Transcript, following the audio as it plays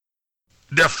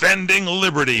Defending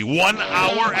liberty 1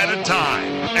 hour at a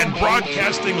time and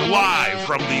broadcasting live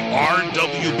from the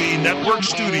RWB Network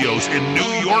studios in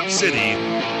New York City,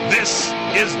 this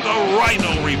is the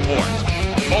Rhino Report.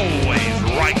 Always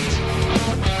right.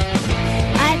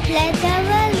 I pledge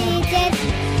allegiance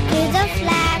to the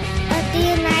flag of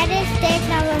the United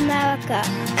States of America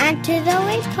and to the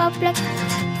republic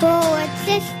for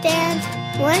which it stands,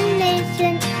 one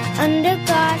nation, under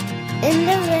God,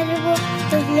 indivisible,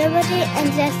 with liberty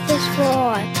and justice for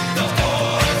all.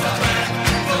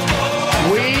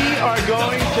 We are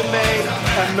going to make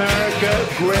America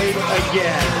great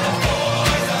again.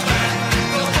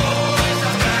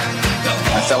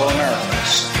 My fellow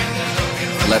Americans,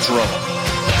 let's roll.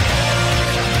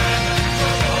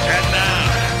 And now,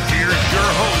 here's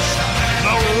your host,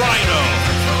 the Rhino.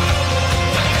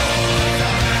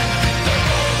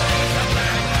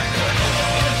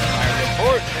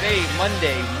 Today,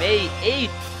 Monday, May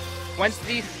 8th,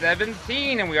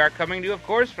 2017, and we are coming to you, of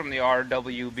course, from the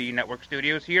RWB Network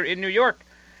studios here in New York,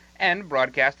 and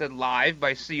broadcasted live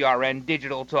by CRN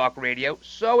Digital Talk Radio.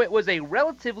 So it was a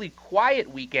relatively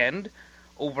quiet weekend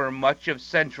over much of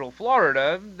Central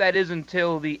Florida, that is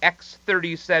until the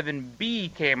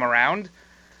X-37B came around.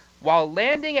 While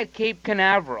landing at Cape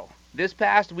Canaveral this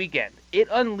past weekend, it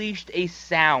unleashed a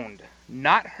sound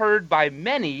not heard by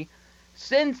many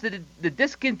since the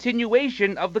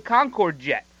discontinuation of the Concorde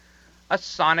jet, a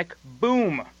sonic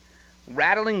boom,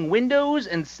 rattling windows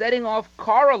and setting off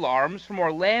car alarms from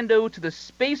Orlando to the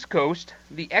Space Coast.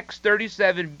 The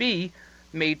X-37B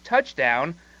made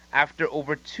touchdown after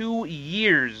over 2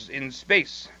 years in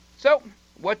space. So,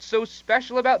 what's so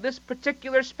special about this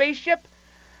particular spaceship?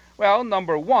 Well,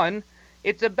 number one,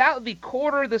 it's about the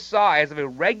quarter the size of a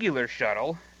regular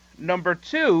shuttle. Number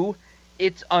two,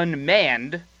 it's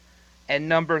unmanned. And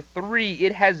number three,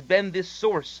 it has been the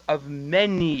source of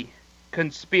many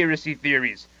conspiracy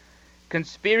theories.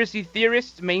 Conspiracy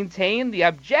theorists maintain the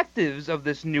objectives of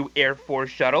this new Air Force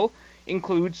shuttle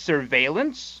include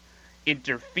surveillance,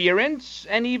 interference,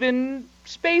 and even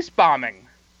space bombing.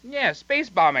 Yeah, space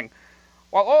bombing.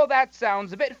 While all that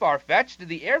sounds a bit far-fetched,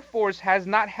 the Air Force has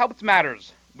not helped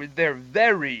matters with their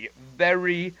very,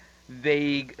 very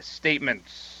vague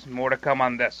statements. More to come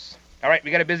on this. All right,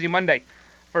 we got a busy Monday.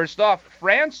 First off,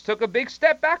 France took a big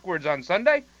step backwards on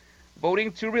Sunday,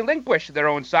 voting to relinquish their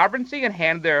own sovereignty and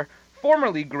hand their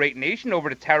formerly great nation over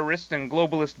to terrorists and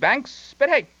globalist banks. But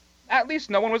hey, at least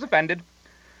no one was offended.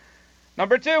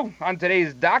 Number two, on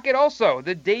today's docket also,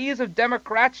 the days of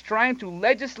Democrats trying to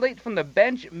legislate from the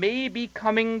bench may be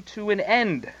coming to an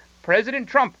end. President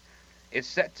Trump is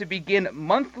set to begin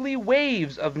monthly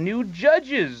waves of new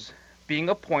judges being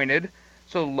appointed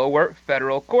to lower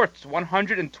federal courts,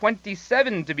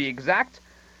 127 to be exact.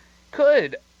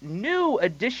 Could new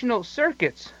additional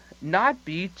circuits not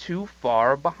be too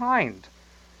far behind?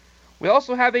 We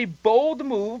also have a bold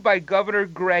move by Governor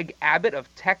Greg Abbott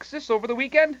of Texas over the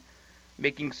weekend,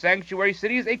 making sanctuary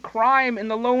cities a crime in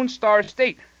the Lone Star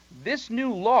State. This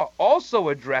new law also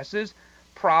addresses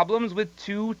problems with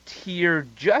two-tier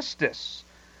justice.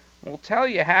 We'll tell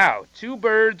you how. 2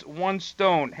 birds, 1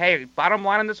 stone. Hey, bottom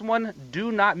line on this one,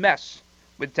 do not mess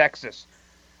with Texas.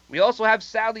 We also have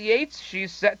Sally Yates.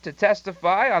 She's set to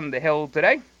testify on the Hill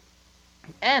today.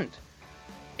 And,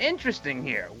 interesting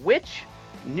here, which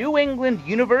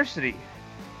university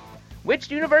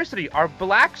are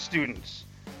black students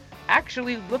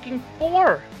actually looking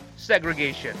for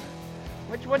segregation?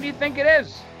 Which one do you think it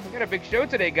is? We got a big show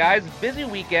today, guys. Busy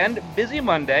weekend, busy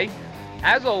Monday.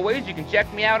 As always, you can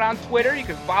check me out on Twitter. You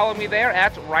can follow me there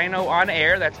at Rhino on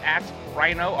Air. That's at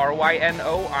Rhino,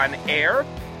 R-Y-N-O, on Air.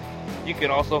 You can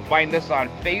also find us on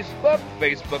Facebook,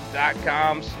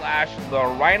 facebook.com/The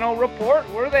Rhino Report.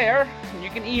 We're there. You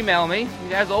can email me. You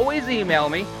guys always email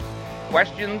me.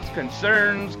 Questions,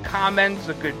 concerns, comments,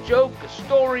 a good joke, a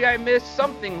story I missed,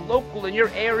 something local in your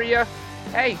area.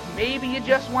 Hey, maybe you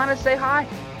just want to say hi.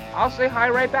 I'll say hi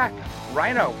right back.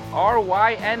 Rhino,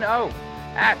 R-Y-N-O,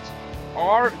 at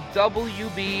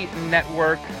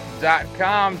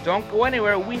rwbnetwork.com. Don't go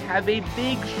anywhere. We have a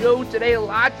big show today.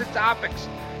 Lots of topics.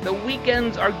 The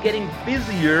weekends are getting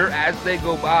busier as they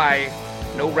go by.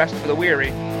 No rest for the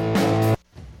weary.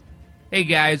 Hey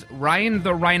guys, Ryan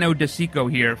the Rhino DeSico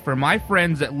here for my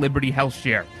friends at Liberty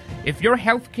HealthShare. If your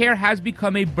healthcare has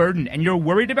become a burden and you're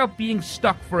worried about being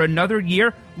stuck for another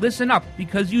year, listen up,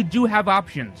 because you do have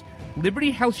options.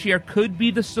 Liberty HealthShare could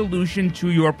be the solution to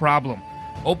your problem.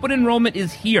 Open enrollment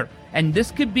is here, and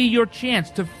this could be your chance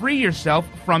to free yourself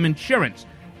from insurance.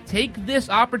 Take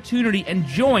this opportunity and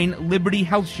join Liberty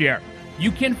HealthShare.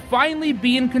 You can finally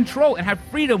be in control and have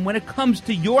freedom when it comes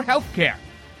to your health care.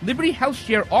 Liberty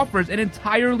HealthShare offers an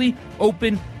entirely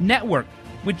open network,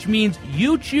 which means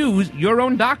you choose your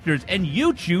own doctors and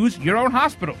you choose your own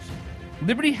hospitals.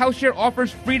 Liberty HealthShare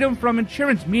offers freedom from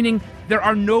insurance, meaning there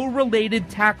are no related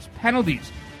tax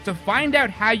penalties. To find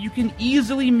out how you can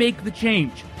easily make the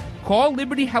change, call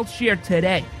Liberty HealthShare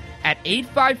today at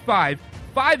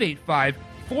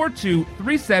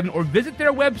 855-585-4237 or visit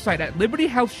their website at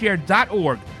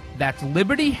libertyhealthshare.org. That's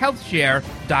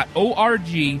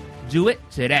libertyhealthshare.org. Do it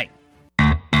today.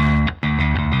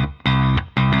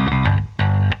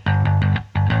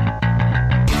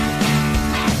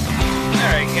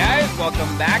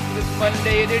 Welcome back to this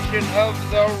Monday edition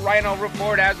of the Rhino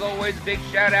Report. As always, big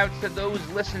shout-outs to those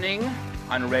listening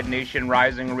on Red Nation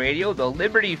Rising Radio, the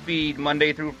Liberty feed,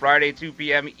 Monday through Friday, 2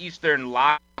 p.m. Eastern,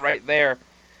 live right there,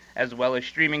 as well as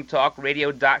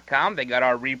streamingtalkradio.com. They got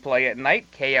our replay at night,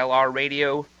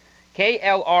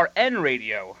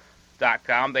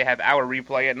 KLRNradio.com. They have our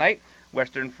replay at night,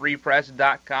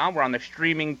 westernfreepress.com. We're on the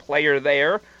streaming player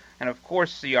there, and of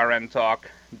course,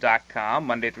 CRNtalk.com,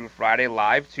 Monday through Friday,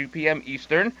 live, 2 p.m.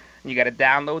 Eastern. And you got to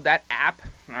download that app,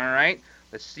 all right?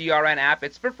 The CRN app.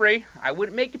 It's for free. I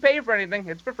wouldn't make you pay for anything.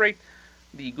 It's for free.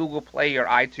 The Google Play or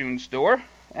iTunes store.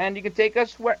 And you can take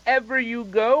us wherever you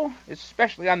go,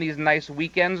 especially on these nice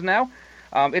weekends now.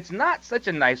 It's not such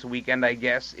a nice weekend, I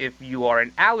guess, if you are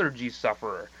an allergy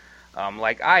sufferer,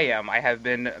 like I am. I have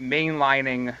been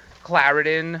mainlining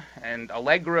Claritin and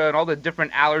Allegra and all the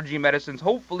different allergy medicines.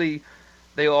 Hopefully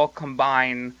they all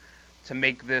combine to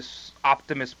make this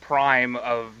Optimus Prime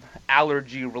of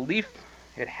allergy relief.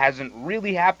 It hasn't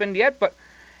really happened yet, but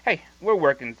hey, we're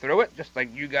working through it, just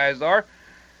like you guys are.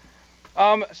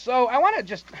 So I want to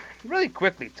just really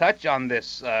quickly touch on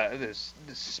this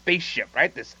spaceship,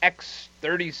 right? This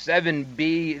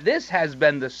X-37B. This has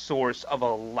been the source of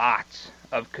a lot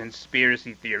of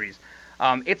conspiracy theories.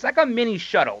 It's like a mini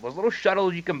shuttle. Those little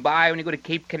shuttles you can buy when you go to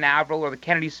Cape Canaveral or the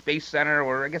Kennedy Space Center,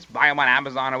 or I guess buy them on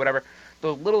Amazon or whatever.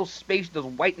 Those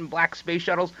white and black space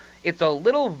shuttles. It's a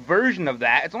little version of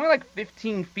that. It's only like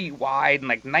 15 feet wide and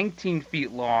like 19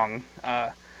 feet long,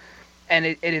 and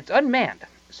it's unmanned.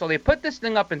 So they put this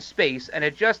thing up in space, and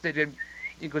it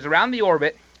goes around the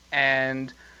orbit,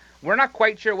 and we're not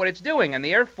quite sure what it's doing. And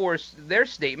the Air Force, their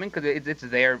statement, because it's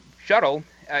their shuttle,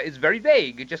 is very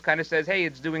vague. It just kind of says, hey,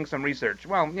 it's doing some research.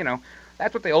 Well, you know,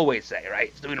 that's what they always say, right?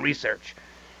 It's doing research.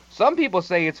 Some people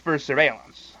say it's for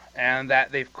surveillance, and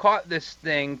that they've caught this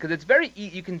thing, because it's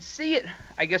you can see it,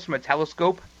 I guess, from a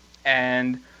telescope,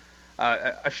 and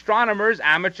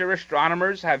amateur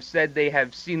astronomers have said they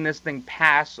have seen this thing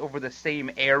pass over the same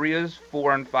areas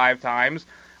 4 and 5 times,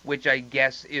 which I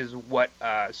guess is what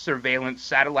surveillance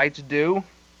satellites do.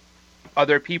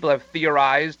 Other people have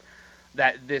theorized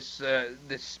that this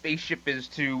spaceship is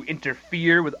to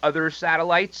interfere with other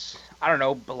satellites. I don't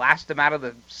know, blast them out of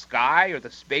the sky or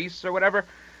the space or whatever.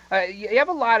 You have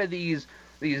a lot of these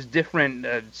different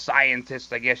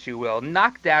scientists, I guess you will,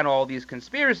 knock down all these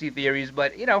conspiracy theories.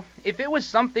 But, you know, if it was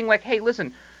something like, hey,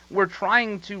 listen, we're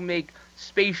trying to make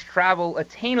space travel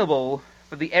attainable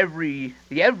for the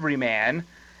everyman,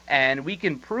 and we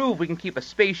can prove we can keep a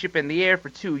spaceship in the air for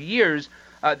 2 years,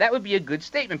 that would be a good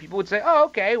statement. People would say, oh,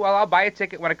 okay, well, I'll buy a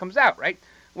ticket when it comes out, right?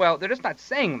 Well, they're just not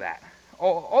saying that.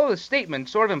 All the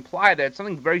statements sort of imply that it's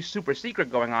something very super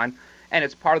secret going on, and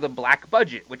it's part of the black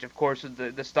budget, which, of course, is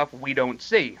the stuff we don't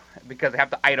see, because they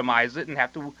have to itemize it and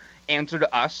have to answer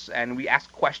to us, and we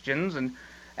ask questions, and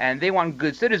they want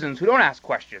good citizens who don't ask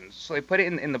questions. So they put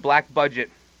it in the black budget.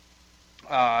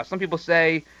 Some people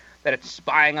say that it's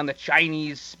spying on the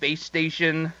Chinese space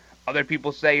station. Other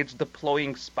people say it's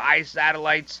deploying spy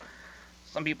satellites.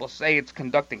 Some people say it's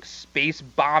conducting space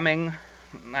bombing.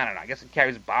 I don't know. I guess it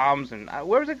carries bombs. And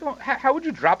where is it going? How would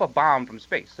you drop a bomb from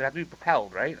space? It'd have to be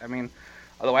propelled, right? I mean,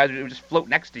 otherwise it would just float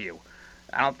next to you.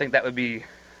 I don't think that would be...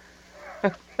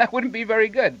 that wouldn't be very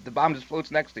good. The bomb just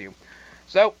floats next to you.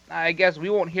 So I guess we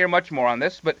won't hear much more on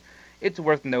this, but it's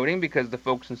worth noting because the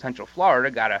folks in Central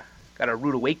Florida got a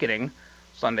rude awakening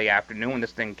Sunday afternoon when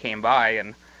this thing came by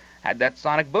and had that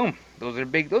sonic boom. Those are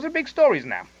big stories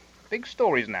now. Big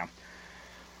stories now.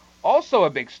 Also a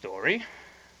big story,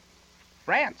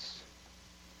 France.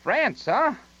 France,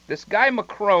 huh? This guy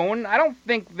Macron, I don't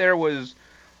think there was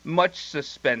much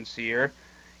suspense here.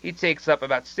 He takes up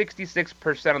about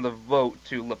 66% of the vote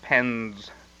to Le Pen's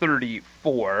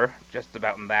 34, just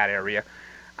about in that area.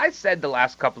 I said the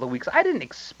last couple of weeks, I didn't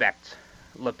expect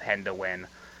Le Pen to win.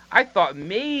 I thought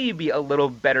maybe a little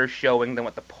better showing than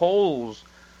what the polls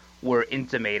were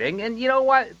intimating. And you know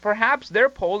what? Perhaps their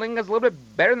polling is a little bit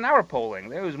better than our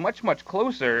polling. It was much, much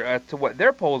closer to what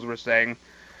their polls were saying.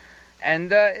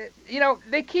 And, you know,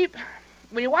 they keep...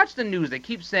 when you watch the news, they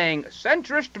keep saying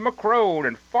centrist Macron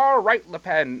and far-right Le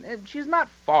Pen. And she's not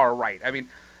far-right. I mean,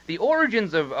 the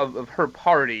origins of her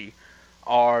party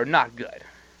are not good.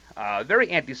 Very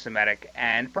anti-Semitic,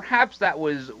 and perhaps that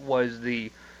was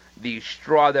the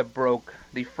straw that broke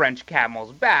the French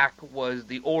camel's back, was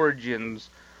the origins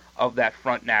of that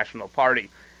Front National Party.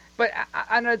 But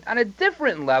on a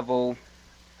different level,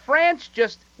 France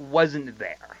just wasn't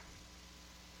there.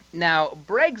 Now,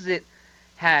 Brexit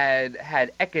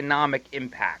had economic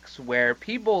impacts where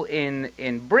people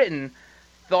in Britain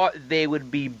thought they would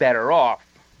be better off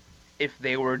if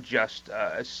they were just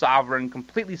a sovereign,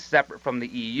 completely separate from the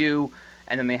EU,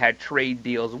 and then they had trade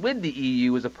deals with the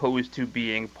EU as opposed to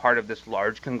being part of this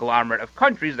large conglomerate of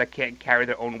countries that can't carry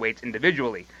their own weights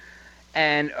individually.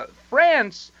 And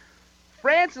France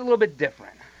is a little bit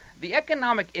different. The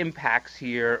economic impacts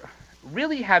here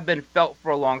really have been felt for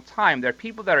a long time. There are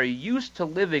people that are used to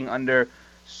living under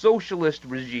socialist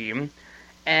regime,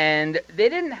 and they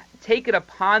didn't take it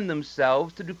upon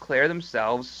themselves to declare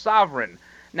themselves sovereign.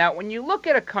 Now, when you look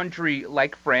at a country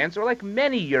like France, or like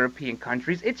many European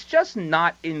countries, it's just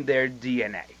not in their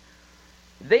DNA.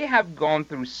 They have gone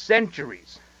through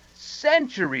centuries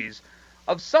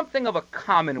of something of a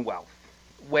commonwealth,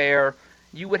 where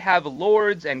you would have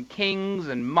lords and kings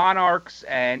and monarchs,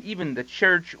 and even the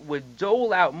church would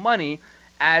dole out money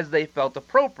as they felt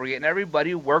appropriate, and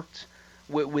everybody worked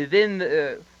within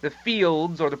the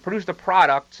fields or to produce the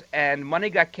product, and money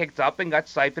got kicked up and got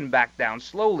siphoned back down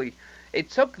slowly. It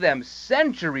took them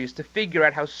centuries to figure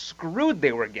out how screwed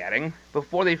they were getting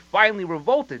before they finally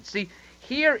revolted. See,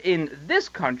 here in this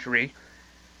country,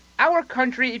 our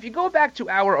country, if you go back to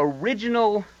our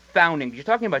original founding, you're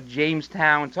talking about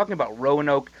Jamestown, talking about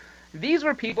Roanoke, these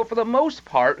were people, for the most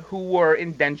part, who were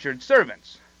indentured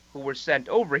servants, who were sent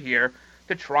over here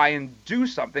to try and do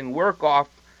something, work off,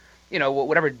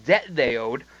 whatever debt they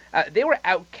owed. They were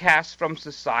outcasts from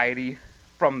society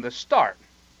from the start.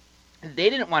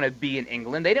 They didn't want to be in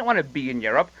England. They didn't want to be in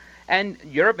Europe. And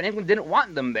Europe and England didn't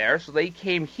want them there, so they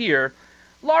came here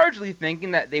largely thinking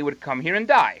that they would come here and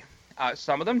die.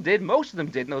 Some of them did. Most of them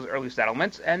did in those early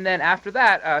settlements. And then after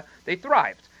that, they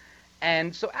thrived.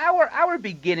 And so our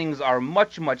beginnings are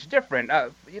much, much different.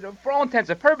 For all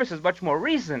intents and purposes, much more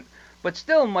recent, but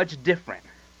still much different.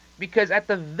 Because at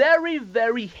the very,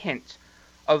 very hint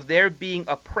of there being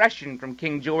oppression from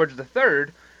King George III,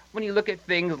 when you look at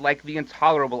things like the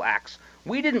Intolerable Acts,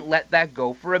 we didn't let that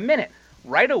go for a minute.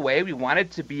 Right away, we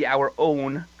wanted to be our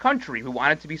own country. We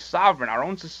wanted to be sovereign, our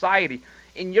own society.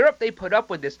 In Europe, they put up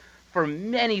with this for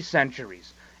many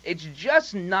centuries. It's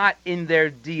just not in their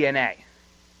DNA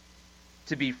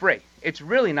to be free. It's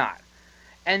really not.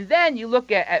 And then you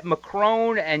look at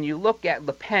Macron and you look at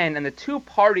Le Pen and the two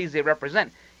parties they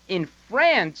represent. In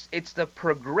France, it's the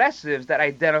progressives that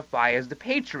identify as the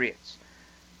patriots.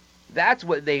 That's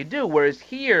what they do, whereas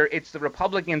here, it's the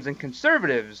Republicans and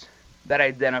conservatives that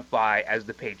identify as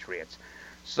the patriots.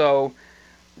 So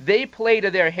they play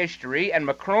to their history, and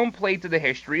Macron played to the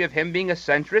history of him being a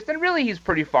centrist, and really he's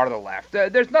pretty far to the left.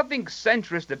 There's nothing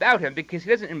centrist about him because he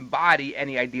doesn't embody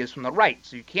any ideas from the right,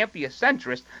 so you can't be a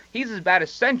centrist. He's as bad a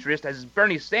centrist as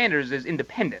Bernie Sanders is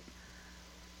independent.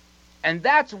 And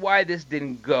that's why this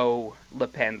didn't go Le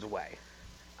Pen's way.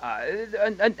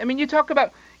 You talk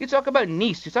about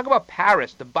Nice, you talk about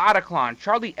Paris, the Bataclan,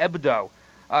 Charlie Hebdo,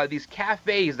 these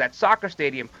cafes, that soccer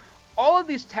stadium. All of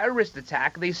these terrorist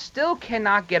attacks, they still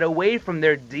cannot get away from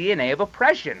their DNA of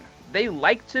oppression. They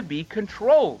like to be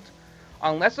controlled.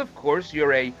 Unless, of course,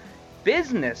 you're a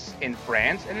business in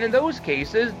France, and in those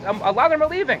cases, a lot of them are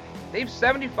leaving. They have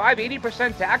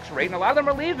 75-80% tax rate, and a lot of them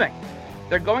are leaving.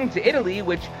 They're going to Italy,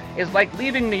 which is like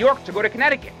leaving New York to go to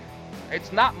Connecticut.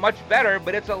 It's not much better,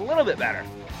 but it's a little bit better.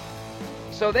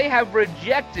 So they have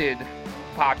rejected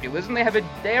populism. They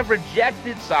have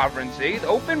rejected sovereignty. The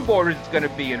open borders is going to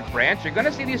be in France. You're going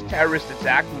to see these terrorist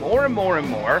attacks more and more and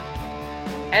more.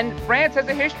 And France has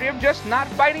a history of just not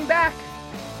fighting back.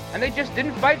 And they just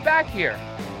didn't fight back here.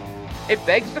 It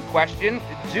begs the question,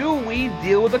 do we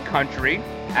deal with a country,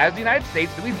 as the United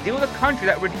States, do we deal with a country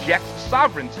that rejects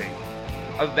sovereignty?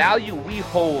 A value we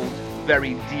hold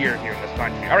very dear here in this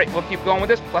country. All right, we'll keep going with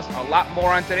this, plus a lot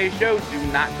more on today's show. Do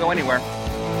not go anywhere.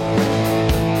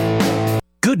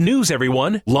 Good news,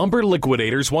 everyone. Lumber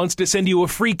Liquidators wants to send you a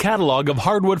free catalog of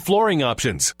hardwood flooring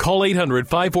options. Call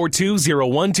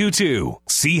 800-542-0122.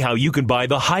 See how you can buy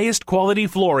the highest quality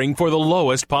flooring for the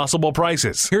lowest possible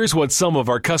prices. Here's what some of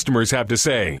our customers have to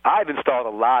say. I've installed a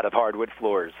lot of hardwood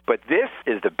floors, but this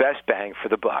is the best bang for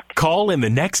the buck. Call in the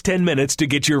next 10 minutes to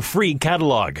get your free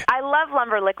catalog. I love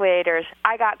Lumber Liquidators.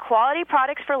 I got quality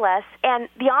products for less, and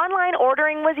the online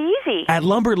ordering was easy. At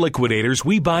Lumber Liquidators,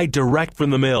 we buy direct from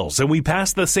the mills, and we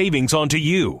pass the savings on to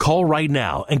you. Call right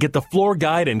now and get the floor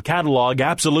guide and catalog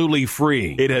absolutely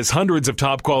free. It has hundreds of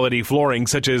top-quality flooring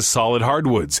such as solid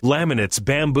hardwoods, laminates,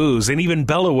 bamboos, and even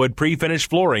Bellawood pre-finished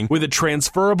flooring with a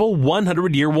transferable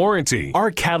 100-year warranty.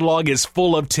 Our catalog is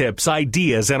full of tips,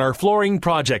 ideas, and our flooring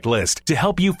project list to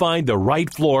help you find the right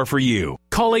floor for you.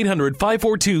 Call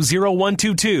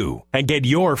 800-542-0122 and get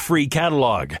your free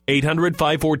catalog.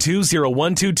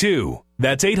 800-542-0122.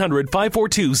 That's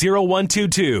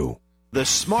 800-542-0122. The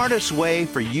smartest way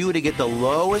for you to get the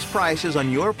lowest prices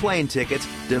on your plane tickets,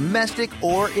 domestic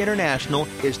or international,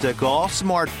 is to call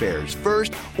SmartFares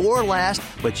first or last,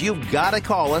 but you've got to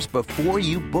call us before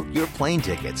you book your plane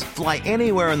tickets. Fly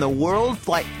anywhere in the world,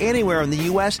 fly anywhere in the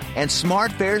U.S., and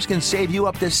SmartFares can save you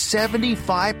up to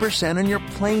 75% on your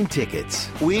plane tickets.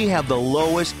 We have the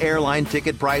lowest airline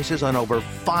ticket prices on over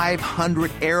 500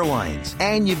 airlines,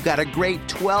 and you've got a great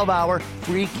 12-hour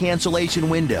free cancellation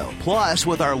window. Plus,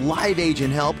 with our live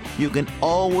agent help, you can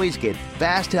always get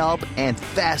fast help and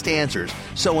fast answers.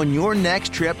 So on your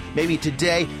next trip, maybe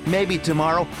today, maybe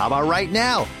tomorrow, how about right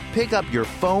now? Pick up your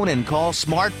phone and call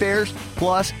SmartFares,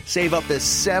 plus save up to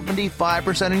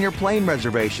 75% on your plane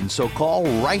reservation. So call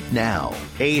right now.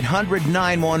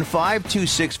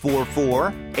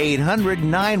 800-915-2644.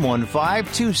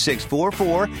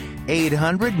 800-915-2644.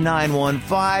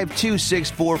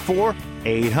 800-915-2644.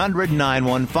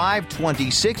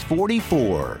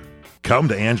 800-915-2644. Come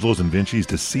to Angelo's and Vinci's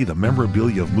to see the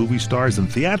memorabilia of movie stars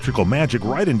and theatrical magic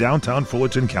right in downtown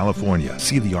Fullerton, California.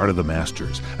 See the Art of the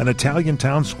Masters, an Italian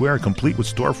town square complete with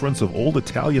storefronts of old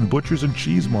Italian butchers and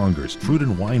cheesemongers, fruit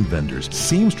and wine vendors,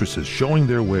 seamstresses showing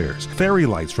their wares, fairy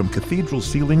lights from cathedral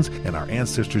ceilings, and our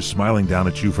ancestors smiling down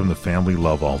at you from the family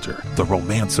love altar. The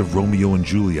romance of Romeo and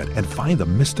Juliet, and find the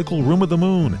mystical Room of the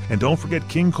Moon. And don't forget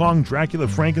King Kong, Dracula,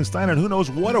 Frankenstein, and who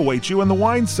knows what awaits you in the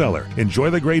wine cellar.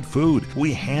 Enjoy the great food.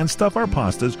 We hand stuff our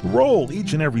pastas, roll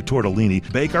each and every tortellini,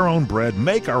 bake our own bread,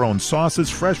 make our own sauces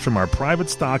fresh from our private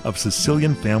stock of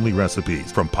Sicilian family recipes.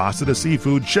 From pasta to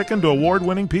seafood, chicken to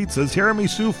award-winning pizzas,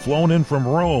 tiramisu flown in from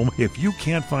Rome. If you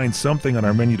can't find something on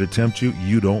our menu to tempt you,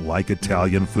 you don't like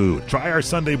Italian food. Try our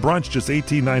Sunday brunch, just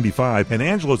 $18.95, and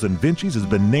Angelo's and Vinci's has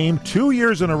been named 2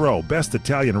 years in a row Best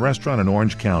Italian Restaurant in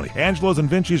Orange County. Angelo's and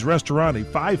Vinci's Restaurant at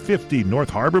 550 North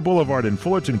Harbor Boulevard in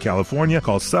Fullerton, California.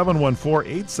 Call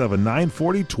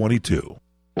 714-879-4022. All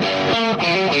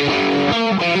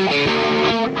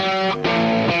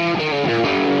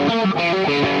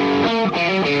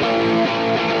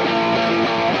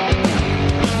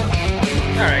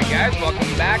right, guys,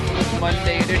 welcome back to this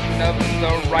Monday edition of the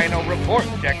Rhino Report.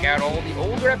 Check out all the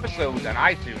older episodes on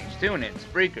iTunes, TuneIn,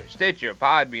 Spreaker, Stitcher,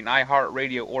 Podbean,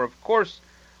 iHeartRadio, or, of course,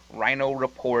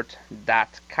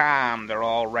 rhinoreport.com. They're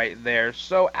all right there.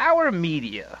 So our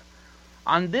media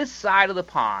on this side of the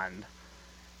pond,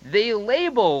 they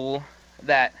label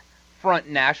that Front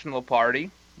National Party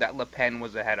that Le Pen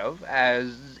was ahead of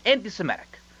as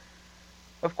anti-Semitic.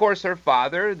 Of course, her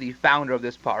father, the founder of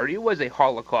this party, was a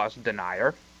Holocaust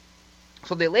denier.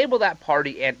 So they label that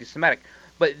party anti-Semitic.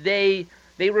 But they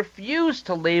refuse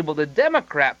to label the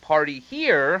Democrat Party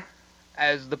here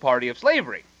as the party of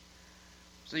slavery.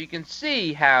 So you can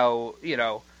see how,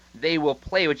 they will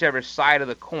play whichever side of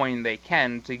the coin they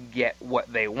can to get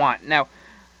what they want. Now,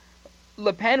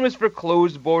 Le Pen was for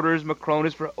closed borders, Macron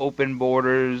is for open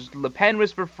borders. Le Pen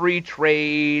was for free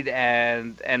trade,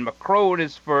 and Macron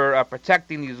is for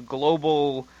protecting these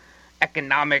global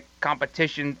economic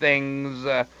competition things.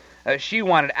 She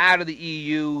wanted out of the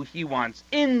EU. He wants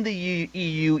in the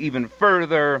EU even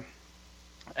further.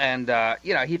 And,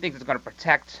 he thinks it's going to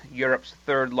protect Europe's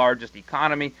third largest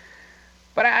economy.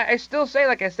 But I still say,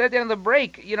 like I said at the end of the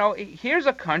break, here's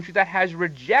a country that has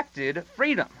rejected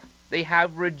freedom. They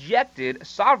have rejected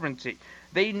sovereignty.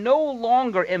 They no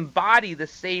longer embody the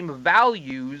same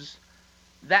values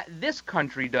that this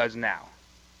country does now.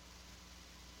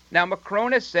 Now,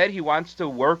 Macron has said he wants to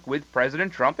work with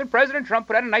President Trump, and President Trump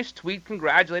put out a nice tweet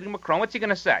congratulating Macron. What's he going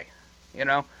to say? He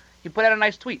put out a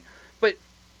nice tweet. But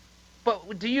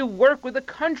do you work with a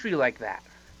country like that?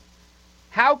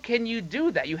 How can you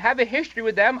do that? You have a history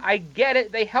with them. I get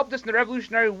it. They helped us in the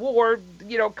Revolutionary War,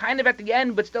 kind of at the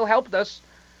end, but still helped us.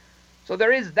 So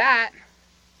there is that.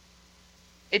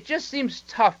 It just seems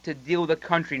tough to deal with a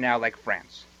country now like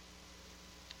France,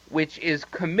 which is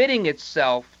committing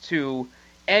itself to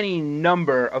any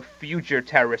number of future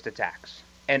terrorist attacks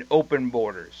and open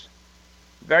borders.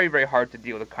 Very, very hard to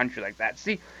deal with a country like that.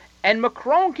 See, and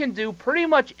Macron can do pretty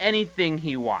much anything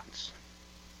he wants.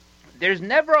 There's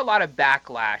never a lot of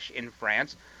backlash in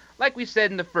France. like we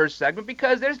said in the first segment,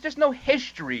 because there's just no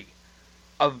history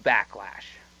of backlash.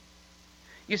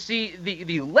 You see,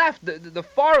 the left, the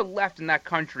far left in that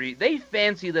country, they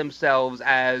fancy themselves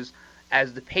as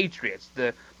the patriots,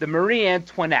 the Marie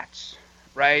Antoinettes,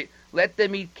 right? Let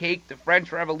them eat cake, the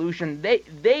French Revolution.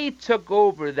 They took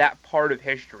over that part of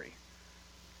history,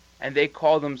 and they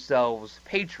call themselves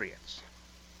patriots.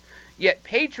 Yet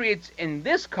patriots in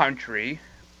this country,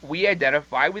 we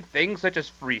identify with things such as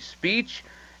free speech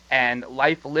and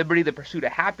life, liberty, the pursuit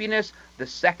of happiness, the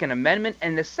Second Amendment.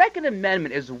 And the Second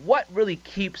Amendment is what really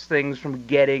keeps things from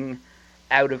getting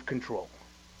out of control.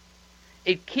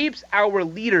 It keeps our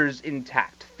leaders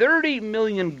intact. 30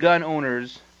 million gun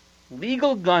owners,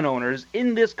 legal gun owners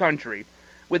in this country,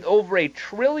 with over 1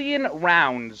 trillion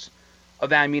rounds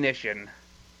of ammunition,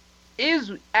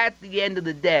 is at the end of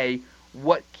the day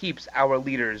what keeps our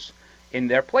leaders in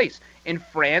their place. In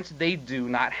France, they do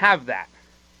not have that.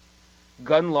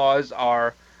 Gun laws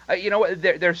are,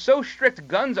 they're so strict,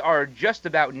 guns are just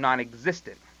about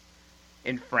non-existent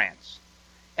in France.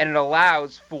 And it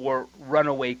allows for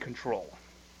runaway control.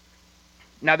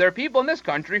 Now, there are people in this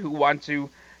country who want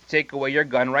to take away your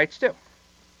gun rights too.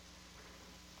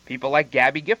 People like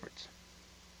Gabby Giffords,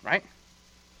 right?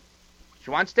 She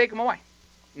wants to take them away.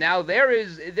 Now, there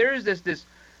is this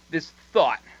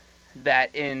thought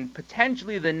that in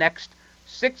potentially the next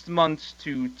 6 months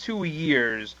to 2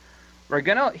 years, we're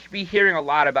going to be hearing a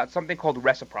lot about something called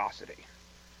reciprocity.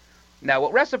 Now,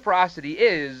 what reciprocity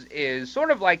is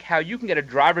sort of like how you can get a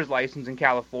driver's license in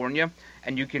California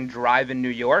and you can drive in New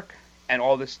York, and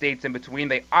all the states in between,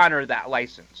 they honor that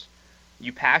license.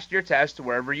 You passed your test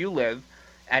wherever you live,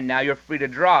 and now you're free to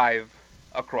drive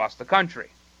across the country.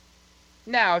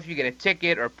 Now, if you get a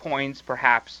ticket or points,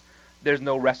 perhaps there's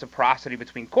no reciprocity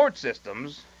between court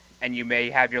systems, and you may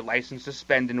have your license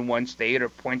suspended in one state or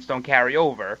points don't carry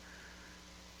over.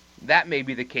 That may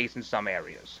be the case in some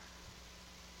areas.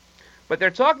 But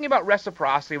they're talking about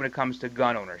reciprocity when it comes to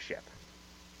gun ownership.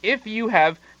 If you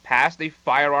have passed a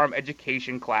firearm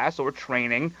education class or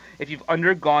training, if you've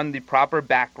undergone the proper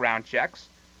background checks,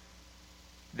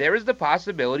 there is the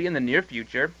possibility in the near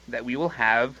future that we will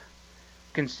have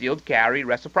concealed carry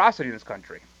reciprocity in this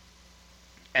country.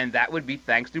 And that would be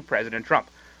thanks to President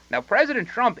Trump. Now, President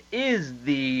Trump is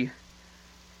the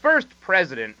first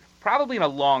president, probably in a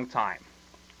long time,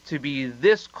 to be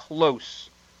this close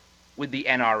with the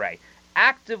NRA.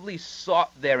 Actively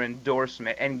sought their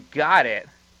endorsement and got it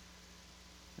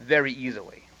very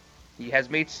easily. He has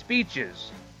made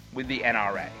speeches with the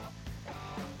NRA.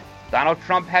 Donald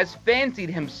Trump has fancied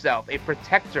himself a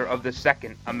protector of the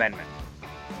Second Amendment,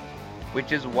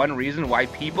 which is one reason why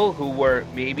people who were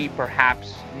maybe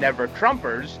perhaps never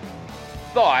Trumpers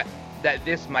thought that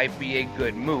this might be a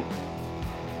good move.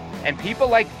 And people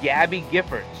like Gabby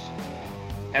Giffords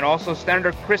and also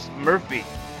Senator Chris Murphy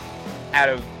out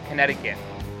of Connecticut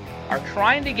are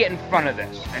trying to get in front of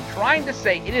this and trying to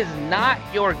say it is not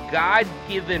your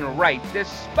God-given right,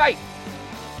 despite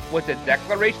what the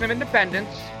Declaration of Independence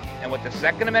and what the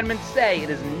Second Amendment say. It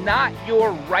is not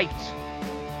your right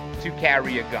to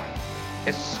carry a gun,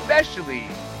 especially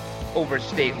over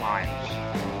state lines.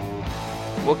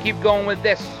 We'll keep going with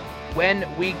this when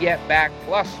we get back.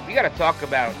 Plus, we got to talk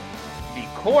about the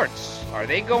courts. Are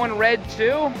they going red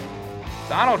too?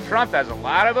 Donald Trump has a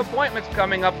lot of appointments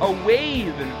coming up, a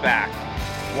wave in fact.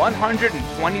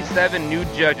 127 new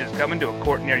judges coming to a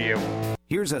court near you.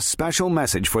 Here's a special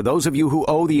message for those of you who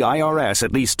owe the IRS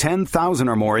at least $10,000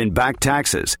 or more in back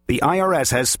taxes. The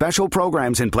IRS has special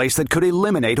programs in place that could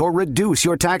eliminate or reduce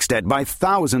your tax debt by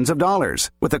thousands of dollars.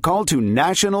 With a call to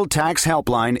National Tax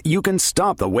Helpline, you can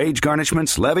stop the wage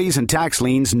garnishments, levies, and tax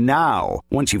liens now.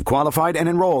 Once you've qualified and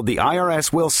enrolled, the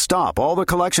IRS will stop all the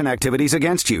collection activities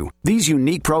against you. These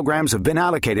unique programs have been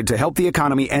allocated to help the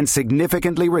economy and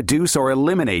significantly reduce or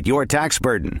eliminate your tax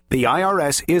burden. The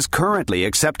IRS is currently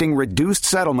accepting reduced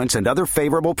settlements and other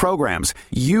favorable programs.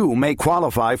 You may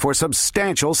qualify for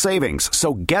substantial savings,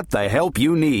 so get the help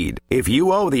you need. If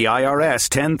you owe the IRS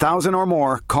 $10,000 or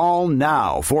more, call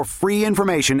now for free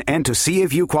information and to see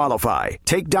if you qualify.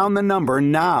 Take down the number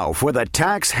now for the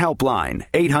Tax Helpline,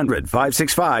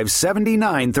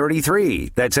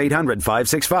 800-565-7933. That's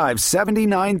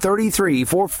 800-565-7933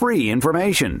 for free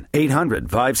information.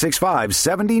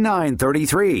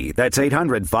 800-565-7933. That's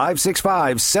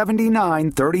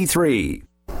 800-565-7933.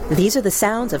 These are the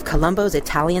sounds of Columbo's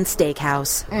Italian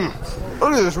Steakhouse.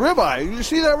 Look at this ribeye. Did you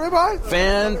see that ribeye?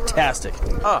 Fantastic.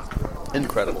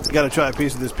 Incredible. You got to try a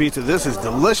piece of this pizza. This is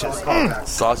delicious.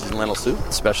 Sausage and lentil soup.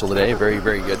 Special today. Very,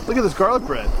 very good. Look at this garlic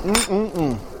bread.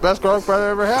 Best garlic bread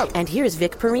I ever had. And here's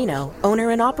Vic Perino,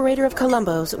 owner and operator of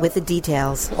Columbo's, with the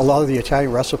details. A lot of the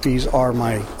Italian recipes are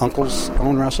my uncle's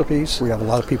own recipes. We have a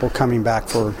lot of people coming back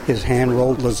for his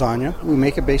hand-rolled lasagna. We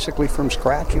make it basically from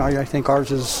scratch. I think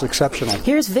ours is exceptional.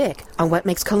 Here's Vic on what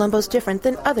makes Columbo's different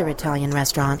than other Italian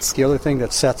restaurants. The other thing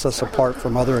that sets us apart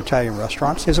from other Italian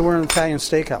restaurants is that we're an Italian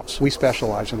steakhouse. We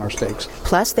specialize in our steaks.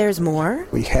 Plus, there's more.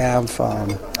 We have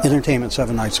entertainment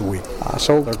 7 nights a week.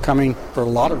 So they're coming for a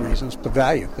lot of reasons. The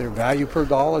value. Their value per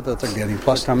dollar that they're getting,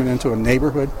 plus coming into a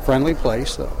neighborhood-friendly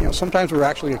place. Sometimes we're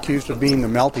actually accused of being the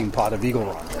melting pot of Eagle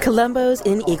Rock. Columbo's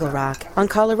in Eagle Rock, on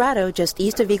Colorado, just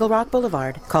east of Eagle Rock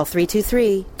Boulevard. Call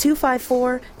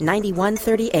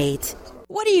 323-254-9138.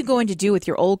 What are you going to do with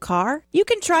your old car? You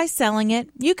can try selling it,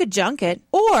 you could junk it,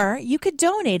 or you could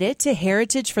donate it to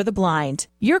Heritage for the Blind.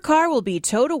 Your car will be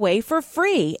towed away for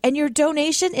free, and your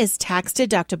donation is tax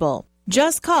deductible.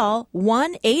 Just call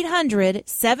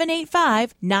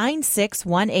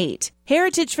 1-800-785-9618.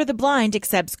 Heritage for the Blind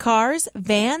accepts cars,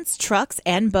 vans, trucks,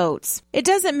 and boats. It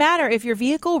doesn't matter if your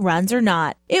vehicle runs or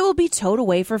not. It will be towed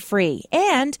away for free,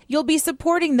 and you'll be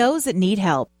supporting those that need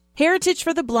help. Heritage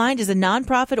for the Blind is a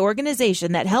nonprofit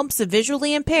organization that helps the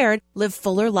visually impaired live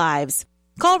fuller lives.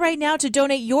 Call right now to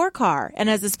donate your car, and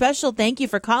as a special thank you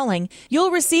for calling, you'll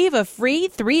receive a free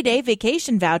 3-day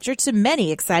vacation voucher to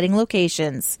many exciting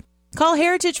locations. Call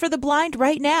Heritage for the Blind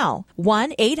right now,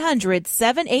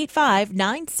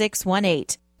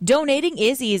 1-800-785-9618. Donating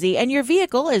is easy, and your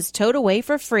vehicle is towed away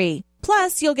for free.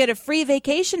 Plus, you'll get a free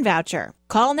vacation voucher.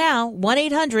 Call now,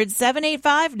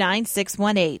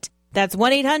 1-800-785-9618. That's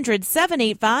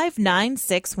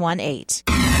 1-800-785-9618.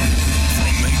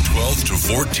 From May 12th to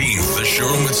 14th, the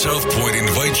showroom at South Point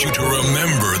invites you to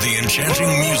remember the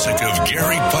enchanting music of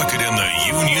Gary Puckett and the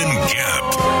Union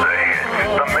Gap.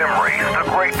 The memories, the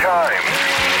great times.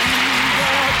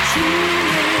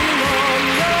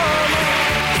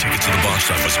 Tickets to the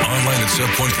box office online at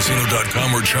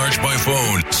SouthPointCasino.com or charged by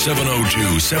phone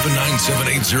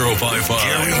 702-797-8055.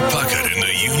 Gary Puckett and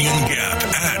the Union Gap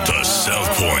at the South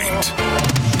Point.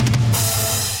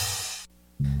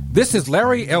 This is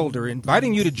Larry Elder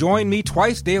inviting you to join me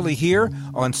twice daily here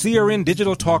on CRN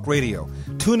Digital Talk Radio.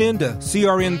 Tune in to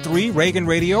CRN3 Reagan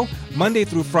Radio Monday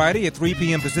through Friday at 3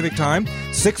 p.m. Pacific Time,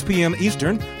 6 p.m.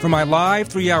 Eastern for my live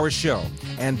 3-hour show.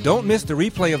 And don't miss the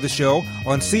replay of the show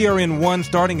on CRN1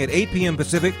 starting at 8 p.m.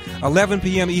 Pacific, 11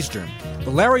 p.m. Eastern. The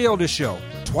Larry Elder Show,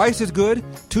 twice as good,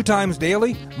 2 times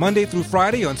daily, Monday through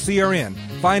Friday on CRN.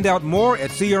 Find out more at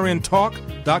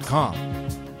crntalk.com.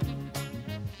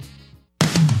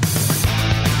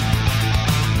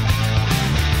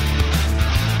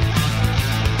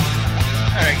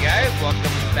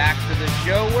 Welcome back to the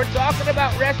show. We're talking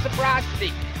about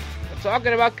reciprocity. We're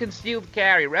talking about concealed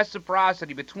carry,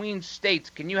 reciprocity between states.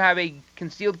 Can you have a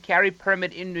concealed carry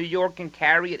permit in New York and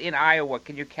carry it in Iowa?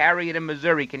 Can you carry it in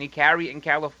Missouri? Can you carry it in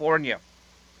California?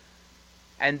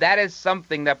 And that is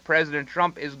something that President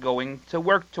Trump is going to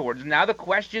work towards. Now the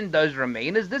question does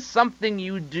remain, is this something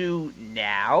you do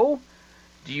now?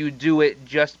 Do you do it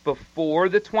just before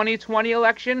the 2020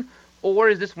 election? Or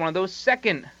is this one of those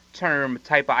second term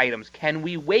type of items? Can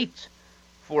we wait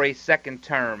for a second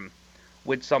term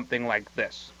with something like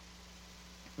this?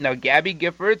 Now, Gabby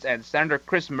Giffords and Senator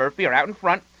Chris Murphy are out in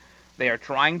front. They are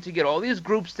trying to get all these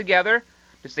groups together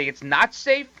to say it's not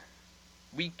safe.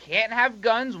 We can't have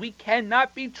guns. We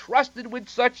cannot be trusted with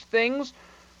such things.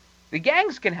 The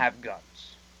gangs can have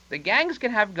guns. The gangs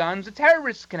can have guns. The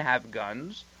terrorists can have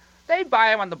guns. They buy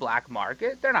them on the black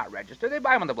market. They're not registered. They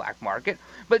buy them on the black market.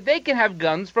 But they can have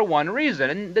guns for one reason.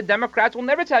 And the Democrats will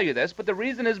never tell you this, but the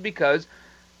reason is because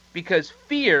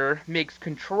fear makes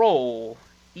control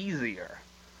easier.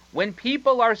 When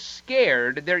people are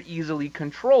scared, they're easily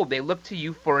controlled. They look to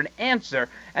you for an answer,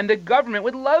 and the government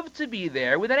would love to be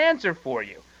there with an answer for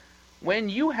you. When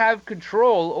you have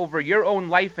control over your own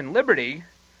life and liberty,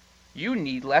 you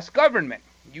need less government.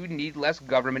 You need less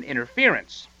government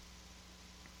interference.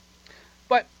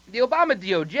 But the Obama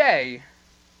DOJ,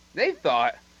 they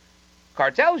thought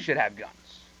cartels should have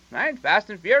guns, right? Fast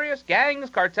and Furious, gangs,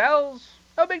 cartels,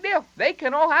 no big deal. They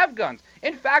can all have guns.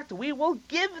 In fact, we will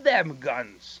give them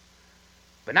guns.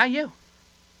 But not you.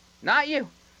 Not you.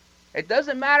 It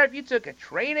doesn't matter if you took a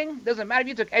training. It doesn't matter if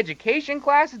you took education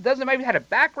classes. It doesn't matter if you had a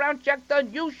background check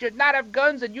done. You should not have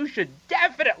guns, and you should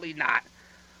definitely not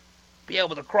be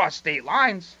able to cross state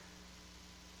lines.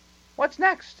 What's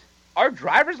next? Our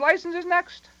driver's license is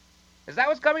next? Is that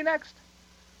what's coming next?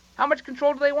 How much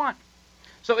control do they want?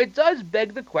 So it does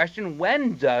beg the question,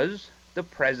 when does the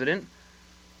president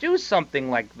do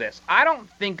something like this? I don't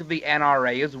think the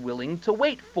NRA is willing to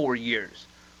wait 4 years.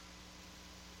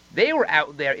 they were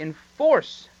out there in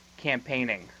force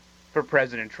campaigning for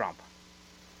President Trump.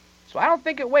 So I don't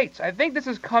think it waits. I think this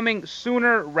is coming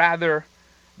sooner rather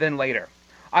than later.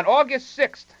 On August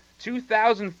 6th,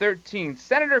 2013,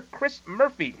 Senator Chris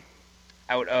Murphy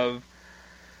out of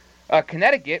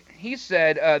Connecticut, he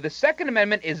said, the Second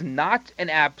Amendment is not an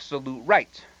absolute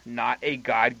right, not a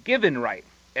God-given right.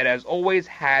 It has always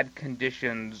had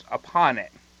conditions upon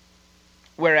it.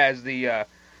 Whereas the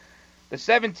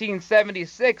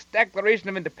 1776 Declaration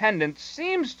of Independence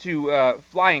seems to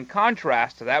fly in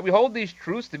contrast to that. We hold these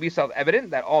truths to be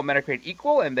self-evident, that all men are created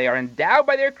equal, and they are endowed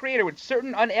by their Creator with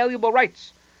certain unalienable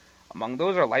rights. Among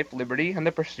those are life, liberty, and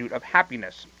the pursuit of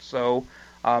happiness. So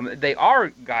they are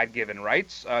God-given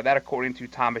rights. That, according to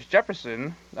Thomas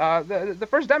Jefferson, the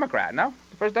first Democrat. No,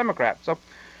 the first Democrat. So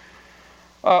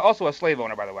also a slave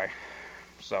owner, by the way.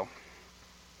 So,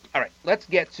 all right, let's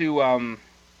get to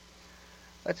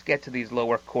these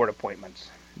lower court appointments.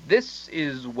 This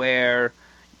is where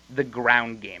the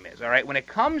ground game is. All right, when it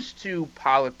comes to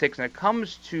politics and it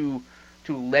comes to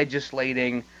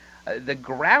legislating, the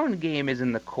ground game is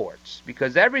in the courts,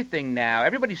 because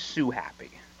everybody's sue happy.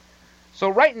 So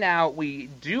right now we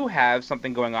do have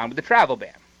something going on with the travel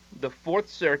ban. The Fourth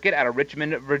Circuit out of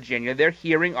Richmond, Virginia, they're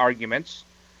hearing arguments,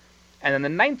 and then the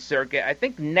Ninth Circuit, I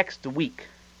think next week,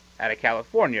 out of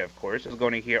California, of course, is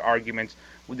going to hear arguments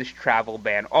with this travel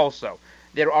ban also.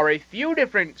 There are a few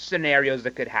different scenarios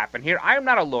that could happen here. I am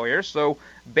not a lawyer, so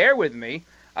bear with me.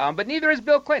 But neither is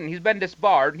Bill Clinton. He's been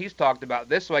disbarred. He's talked about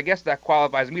this, so I guess that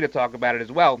qualifies me to talk about it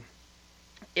as well.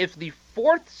 If the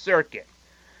Fourth Circuit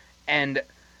and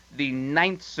the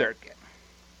Ninth Circuit,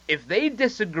 if they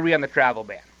disagree on the travel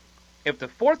ban, if the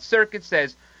Fourth Circuit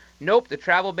says, nope, the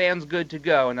travel ban's good to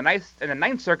go, and the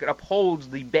Ninth Circuit upholds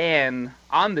the ban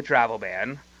on the travel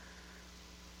ban,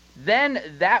 then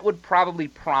that would probably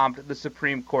prompt the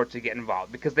Supreme Court to get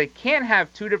involved, because they can't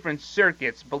have two different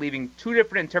circuits believing two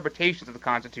different interpretations of the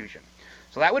Constitution.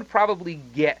 So that would probably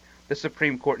get the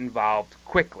Supreme Court involved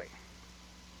quickly.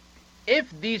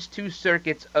 If these two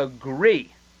circuits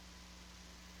agree,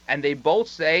 and they both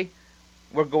say,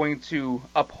 we're going to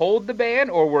uphold the ban,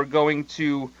 or we're going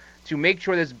to make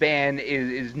sure this ban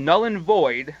is null and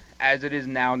void, as it is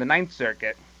now in the Ninth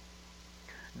Circuit,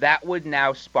 that would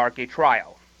now spark a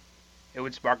trial. It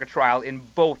would spark a trial in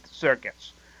both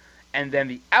circuits. And then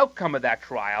the outcome of that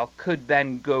trial could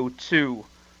then go to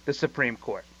the Supreme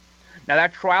Court. Now,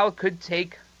 that trial could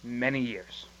take many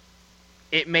years.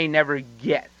 It may never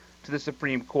get to the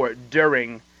Supreme Court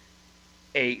during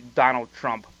a Donald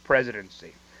Trump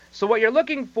presidency. So what you're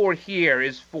looking for here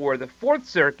is for the Fourth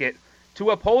Circuit to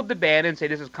uphold the ban and say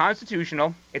this is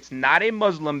constitutional. It's not a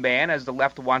Muslim ban, as the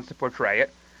left wants to portray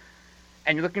it.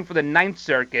 And you're looking for the Ninth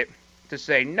Circuit to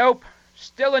say, nope,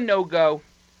 still a no-go,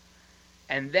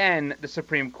 and then the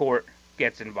Supreme Court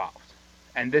gets involved.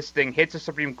 And this thing hits the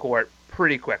Supreme Court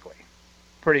pretty quickly.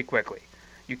 Pretty quickly.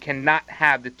 You cannot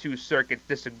have the two circuits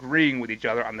disagreeing with each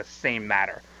other on the same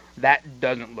matter. That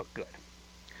doesn't look good.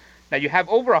 Now, you have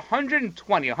over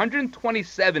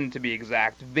 127 to be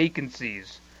exact,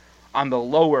 vacancies on the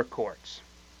lower courts.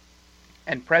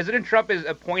 And President Trump is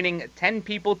appointing 10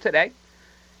 people today,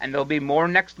 and there'll be more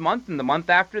next month and the month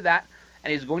after that.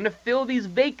 And he's going to fill these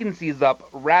vacancies up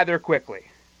rather quickly.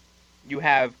 You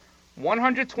have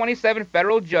 127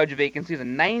 federal judge vacancies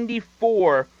and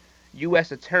 94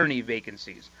 U.S. attorney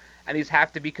vacancies. And these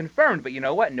have to be confirmed, but you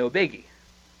know what? No biggie.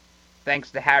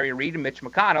 Thanks to Harry Reid and Mitch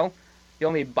McConnell, the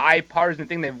only bipartisan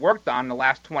thing they've worked on in the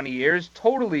last 20 years,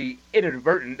 totally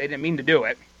inadvertent, they didn't mean to do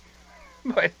it,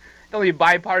 but the only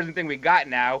bipartisan thing we got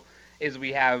now is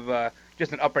we have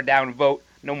just an up or down vote,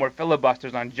 no more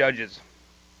filibusters on judges.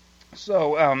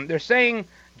 So they're saying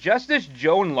Justice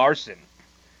Joan Larson,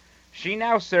 she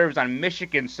now serves on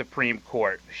Michigan's Supreme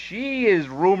Court. She is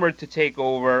rumored to take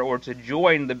over or to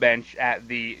join the bench at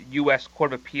the U.S.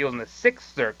 Court of Appeals in the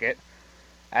Sixth Circuit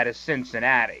out of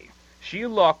Cincinnati. She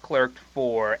law clerked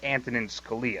for Antonin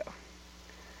Scalia.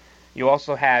 You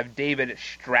also have David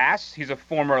Strass. He's a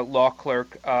former law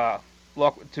clerk to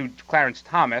Clarence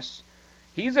Thomas.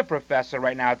 He's a professor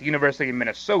right now at the University of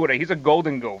Minnesota. He's a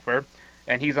Golden Gopher,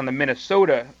 and he's on the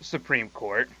Minnesota Supreme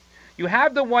Court. You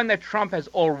have the one that Trump has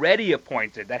already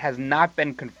appointed that has not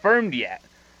been confirmed yet.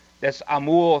 This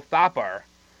Amul Thapar.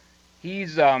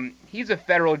 He's a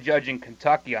federal judge in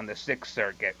Kentucky on the Sixth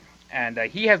Circuit, and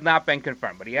he has not been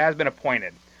confirmed, but he has been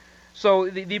appointed. So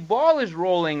the ball is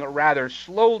rolling rather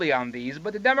slowly on these,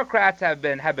 but the Democrats have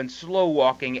been slow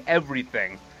walking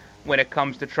everything when it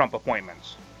comes to Trump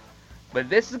appointments. But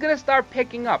this is going to start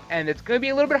picking up, and it's going to be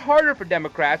a little bit harder for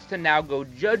Democrats to now go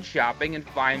judge shopping and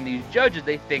find these judges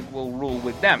they think will rule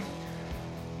with them.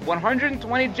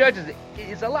 120 judges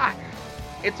is a lot.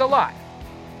 It's a lot.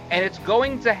 And it's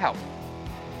going to help.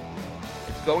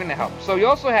 It's going to help. So you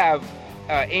also have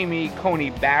Amy Coney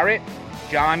Barrett,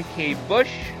 John K.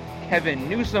 Bush, Kevin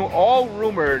Newsom, all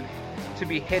rumored to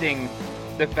be hitting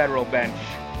the federal bench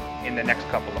in the next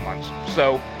couple of months.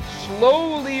 So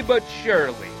slowly but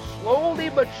surely,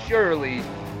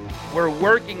 we're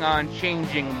working on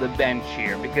changing the bench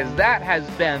here, because that has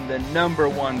been the number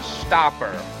one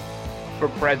stopper for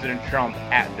President Trump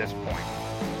at this point.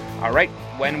 All right,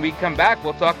 when we come back,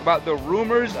 we'll talk about the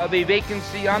rumors of a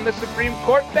vacancy on the Supreme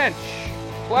Court bench.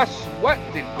 Plus, what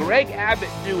did Greg Abbott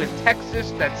do in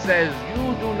Texas that says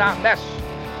you do not mess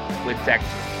with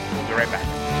Texas? We'll be right back.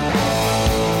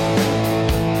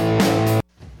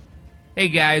 Hey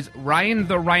guys, Ryan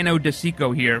the Rhino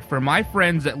DeSico here for my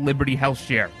friends at Liberty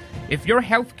HealthShare. If your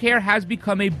healthcare has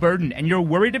become a burden and you're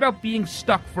worried about being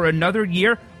stuck for another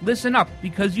year, listen up,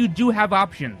 because you do have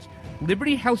options.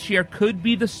 Liberty HealthShare could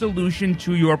be the solution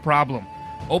to your problem.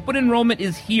 Open enrollment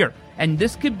is here, and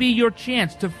this could be your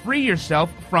chance to free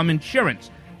yourself from insurance.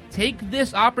 Take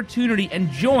this opportunity and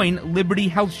join Liberty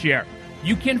HealthShare.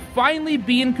 You can finally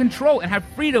be in control and have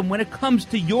freedom when it comes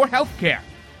to your healthcare.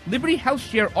 Liberty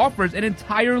HealthShare offers an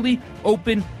entirely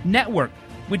open network,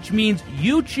 which means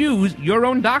you choose your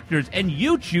own doctors and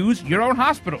you choose your own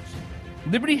hospitals.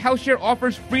 Liberty HealthShare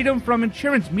offers freedom from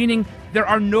insurance, meaning there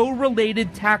are no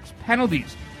related tax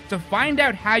penalties. To find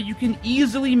out how you can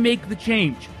easily make the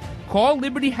change, call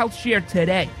Liberty HealthShare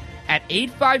today at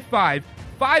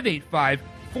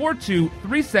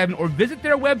 855-585-4237 or visit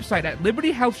their website at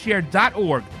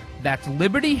libertyhealthshare.org. That's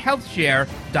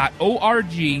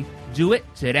libertyhealthshare.org. Do it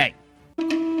today.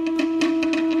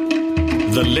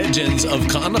 The legends of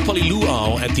Ka'anapali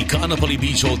Luau at the Ka'anapali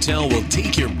Beach Hotel will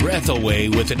take your breath away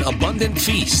with an abundant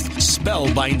feast,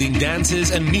 spellbinding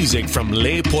dances, and music from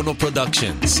Lei Pono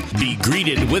Productions. Be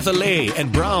greeted with a lei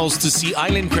and browse to see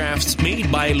island crafts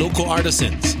made by local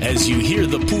artisans. As you hear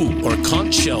the pu or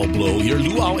conch shell blow, your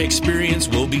luau experience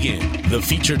will begin. The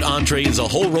featured entree is a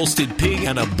whole roasted pig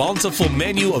and a bountiful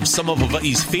menu of some of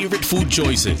Hawaii's favorite food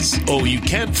choices. Oh, you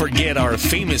can't forget our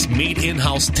famous made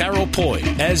in-house taro poi.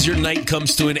 As your night comes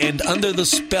to an end under the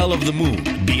spell of the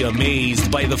moon, be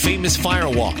amazed by the famous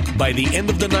firewalk. By the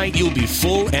end of the night, you'll be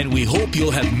full, and we hope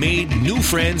you'll have made new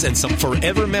friends and some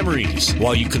forever memories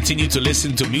while you continue to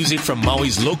listen to music from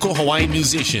Maui's local Hawaiian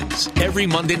musicians every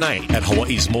Monday night at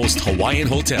Hawaii's most Hawaiian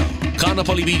hotel.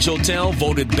 Ka'anapali Beach Hotel,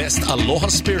 voted Best Aloha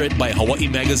Spirit by Hawaii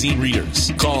Magazine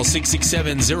readers. Call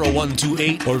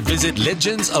 667-0128 or visit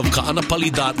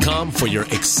legendsofka'anapali.com for your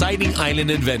exciting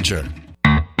island adventure.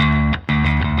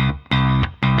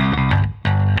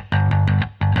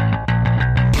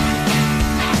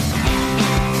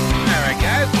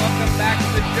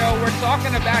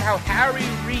 Talking about how Harry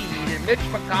Reid and Mitch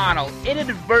McConnell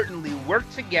inadvertently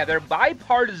worked together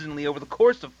bipartisanly over the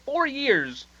course of 4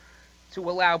 years to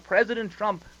allow President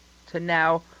Trump to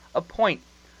now appoint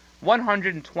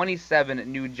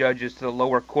 127 new judges to the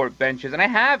lower court benches. And I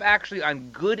have actually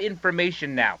on good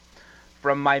information now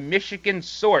from my Michigan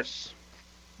source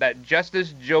that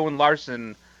Justice Joan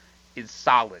Larson is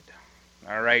solid.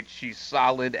 All right, she's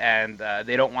solid, and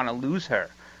they don't want to lose her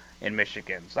in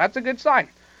Michigan. So that's a good sign.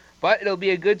 But it'll be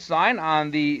a good sign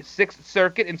on the 6th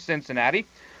Circuit in Cincinnati.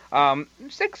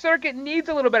 6th Circuit needs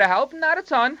a little bit of help. Not a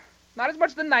ton. Not as much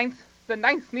as the 9th. The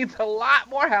 9th needs a lot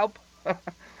more help.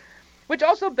 Which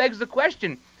also begs the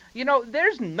question, you know,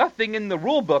 there's nothing in the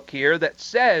rule book here that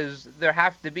says there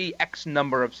have to be X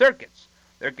number of circuits.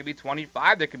 There could be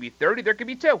 25, there could be 30, there could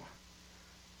be 2.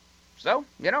 So,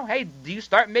 you know, hey, do you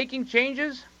start making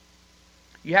changes?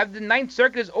 You have the 9th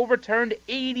Circuit is overturned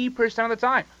 80% of the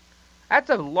time. That's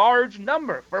a large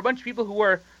number for a bunch of people who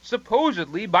are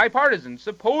supposedly bipartisan,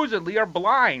 supposedly are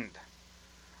blind,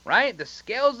 right? The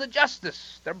scales of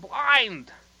justice, they're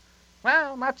blind.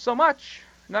 Well, not so much.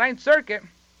 In the 9th Circuit,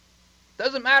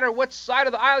 doesn't matter what side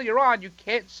of the aisle you're on, you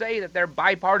can't say that they're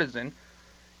bipartisan.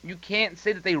 You can't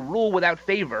say that they rule without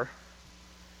favor.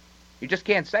 You just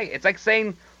can't say it. It's like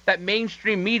saying that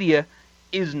mainstream media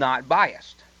is not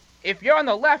biased. If you're on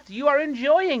the left, you are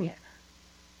enjoying it.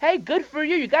 Hey, good for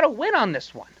you. You got to win on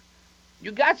this one.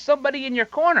 You got somebody in your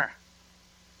corner.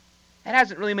 It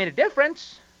hasn't really made a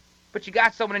difference, but you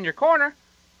got someone in your corner.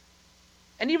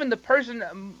 And even the person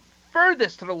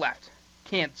furthest to the left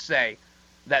can't say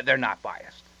that they're not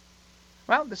biased.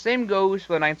 Well, the same goes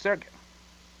for the 9th Circuit.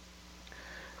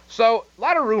 So, a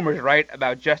lot of rumors, right,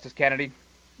 about Justice Kennedy.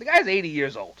 The guy's 80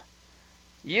 years old.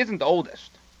 He isn't the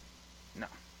oldest. No.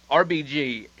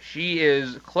 RBG, she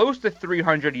is close to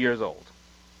 300 years old.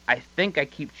 I think I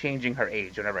keep changing her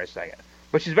age whenever I say it.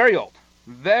 But she's very old.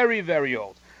 Very, very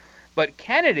old. But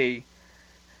Kennedy,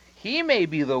 he may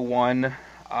be the one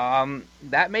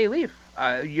that may leave.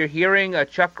 You're hearing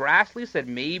Chuck Grassley said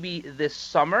maybe this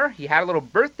summer. He had a little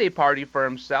birthday party for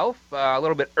himself a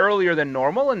little bit earlier than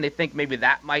normal, and they think maybe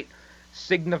that might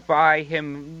signify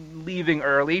him leaving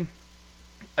early.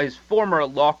 His former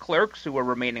law clerks, who are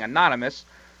remaining anonymous,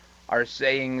 are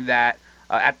saying that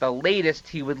at the latest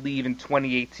he would leave in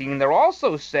 2018. They're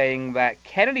also saying that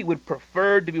Kennedy would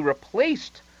prefer to be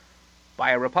replaced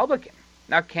by a Republican.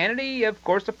 Now, Kennedy, of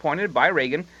course, appointed by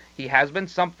Reagan, he has been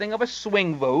something of a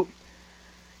swing vote.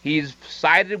 He's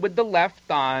sided with the left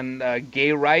on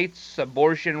gay rights,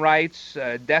 abortion rights,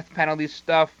 death penalty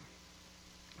stuff,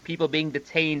 people being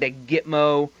detained at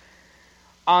Gitmo.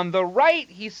 On the right,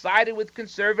 he sided with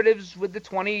conservatives with the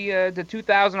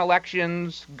 2000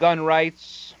 elections, gun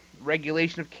rights,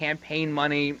 regulation of campaign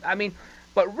money. I mean,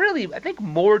 but really, I think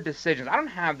more decisions, I don't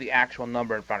have the actual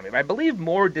number in front of me, but I believe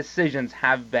more decisions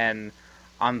have been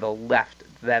on the left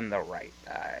than the right.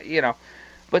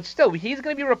 But still, he's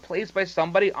going to be replaced by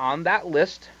somebody on that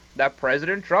list that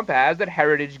President Trump has, that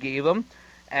Heritage gave him,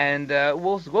 and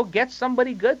we'll get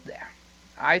somebody good there.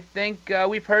 I think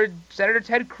we've heard Senator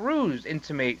Ted Cruz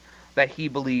intimate that he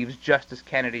believes Justice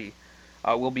Kennedy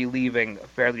will be leaving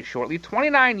fairly shortly.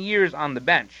 29 years on the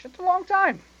bench. That's a long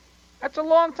time. That's a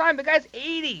long time. The guy's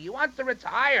 80. He wants to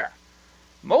retire.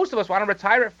 Most of us want to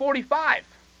retire at 45.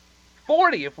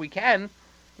 40 if we can.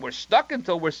 We're stuck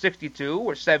until we're 62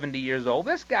 or 70 years old.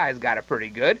 This guy's got it pretty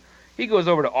good. He goes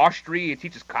over to Austria. He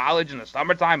teaches college in the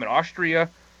summertime in Austria.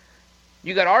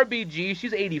 You got RBG.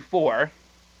 She's 84.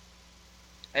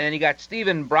 And then you got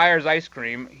Stephen Breyer's Ice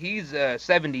Cream. He's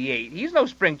 78. He's no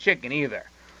spring chicken either.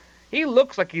 He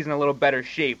looks like he's in a little better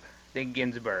shape than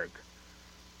Ginsburg.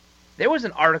 There was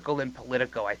an article in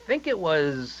Politico, I think it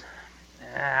was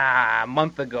a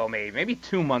month ago maybe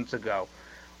 2 months ago,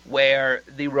 where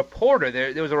the reporter,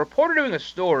 there was a reporter doing a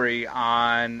story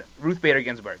on Ruth Bader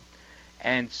Ginsburg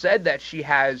and said that she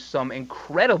has some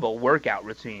incredible workout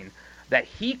routine that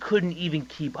he couldn't even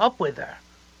keep up with her.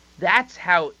 That's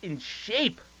how in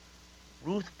shape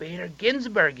Ruth Bader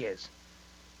Ginsburg is.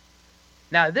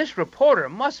 Now, this reporter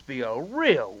must be a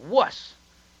real wuss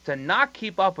to not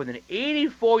keep up with an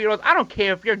 84-year-old. I don't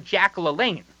care if you're Jack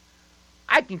LaLanne.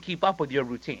 I can keep up with your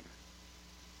routine.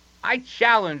 I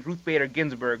challenge Ruth Bader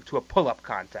Ginsburg to a pull-up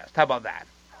contest. How about that?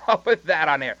 I'll put that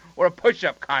on air. Or a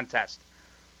push-up contest.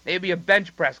 Maybe a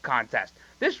bench press contest.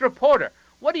 This reporter,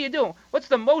 what are you doing? What's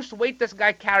the most weight this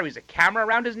guy carries? A camera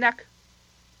around his neck?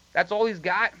 That's all he's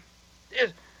got?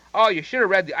 Oh, you should have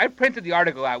read I printed the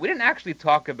article out. We didn't actually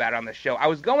talk about it on the show. I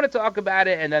was going to talk about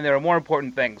it, and then there were more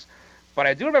important things. But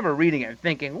I do remember reading it and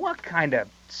thinking, what kind of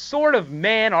sort of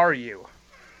man are you?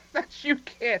 That you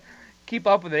can't keep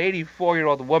up with an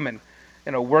 84-year-old woman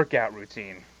in a workout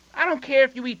routine. I don't care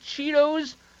if you eat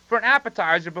Cheetos for an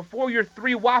appetizer before your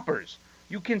 3 Whoppers.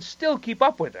 You can still keep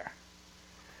up with her.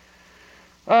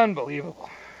 Unbelievable.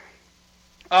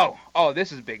 Oh,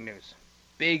 this is big news.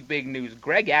 Big news.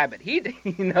 Greg Abbott.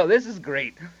 This is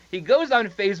great. He goes on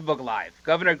Facebook Live,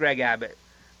 Governor Greg Abbott,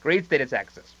 great state of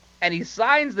Texas, and he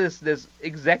signs this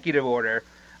executive order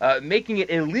making it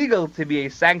illegal to be a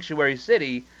sanctuary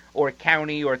city or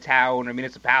county or town or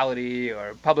municipality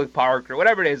or public park or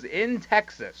whatever it is in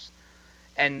Texas.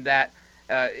 And that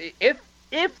if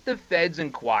the feds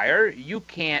inquire, you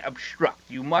can't obstruct.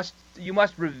 You must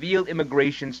reveal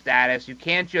immigration status. You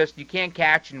can't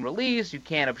catch and release. You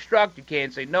can't obstruct. You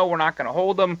can't say, no, we're not going to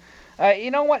hold them. You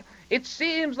know what? It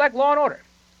seems like Law and Order.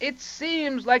 It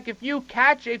seems like if you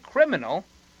catch a criminal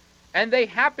and they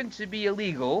happen to be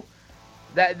illegal,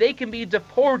 that they can be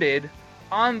deported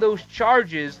on those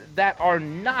charges that are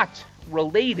not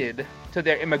related to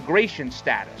their immigration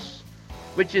status,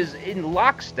 which is in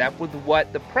lockstep with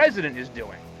what the president is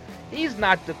doing. He's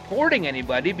not deporting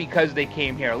anybody because they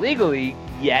came here illegally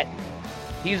yet.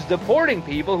 He's deporting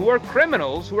people who are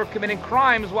criminals, who are committing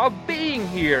crimes while being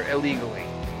here illegally.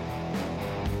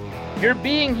 Your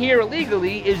being here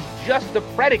illegally is just the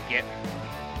predicate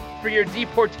for your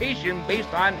deportation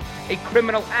based on a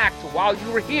criminal act while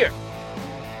you were here.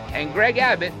 And Greg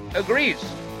Abbott agrees.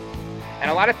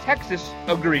 And a lot of Texas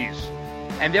agrees.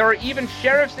 And there are even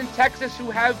sheriffs in Texas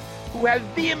who have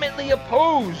vehemently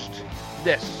opposed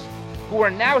this, who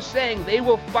are now saying they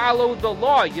will follow the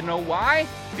law. You know why?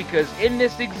 Because in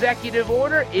this executive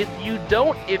order, if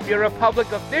you're a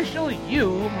public official,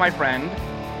 you, my friend,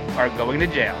 are going to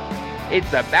jail.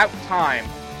 It's about time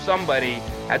somebody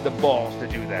had the balls to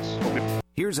do this.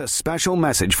 Here's a special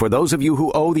message for those of you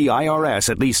who owe the IRS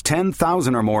at least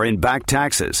 $10,000 or more in back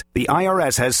taxes. The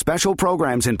IRS has special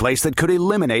programs in place that could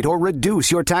eliminate or reduce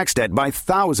your tax debt by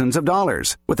thousands of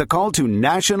dollars. With a call to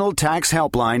National Tax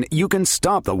Helpline, you can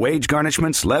stop the wage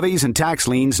garnishments, levies, and tax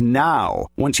liens now.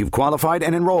 Once you've qualified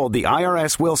and enrolled, the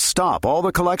IRS will stop all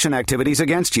the collection activities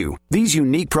against you. These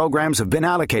unique programs have been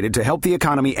allocated to help the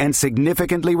economy and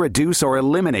significantly reduce or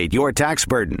eliminate your tax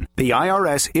burden. The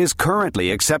IRS is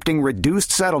currently accepting reduced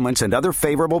settlements and other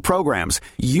favorable programs.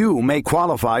 You may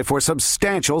qualify for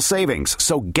substantial savings,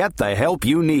 so get the help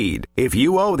you need. If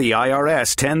you owe the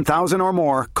IRS $10,000 or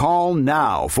more, call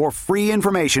now for free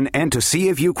information and to see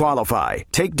if you qualify.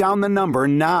 Take down the number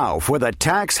now for the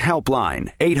Tax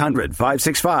Helpline,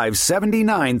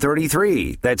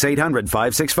 800-565-7933. That's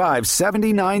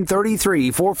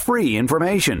 800-565-7933 for free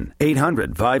information.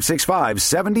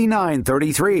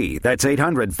 800-565-7933. That's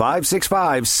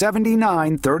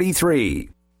 800-565-7933.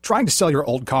 Trying to sell your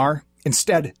old car?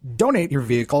 Instead, donate your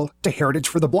vehicle to Heritage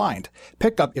for the Blind.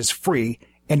 Pickup is free,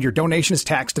 and your donation is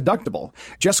tax deductible.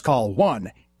 Just call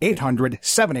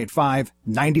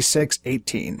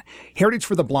 1-800-785-9618. Heritage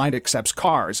for the Blind accepts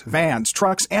cars, vans,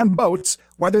 trucks, and boats,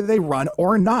 whether they run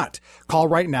or not. Call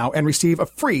right now and receive a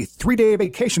free 3-day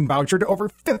vacation voucher to over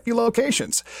 50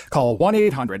 locations. Call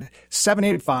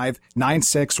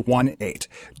 1-800-785-9618.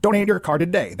 Donate your car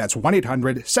today. That's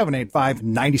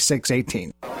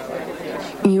 1-800-785-9618.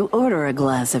 You order a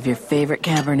glass of your favorite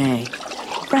Cabernet,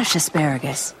 fresh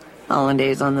asparagus,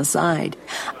 hollandaise on the side,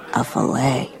 a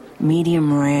filet,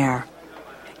 medium rare.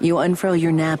 You unfurl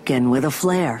your napkin with a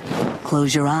flair,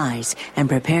 close your eyes, and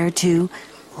prepare to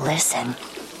listen.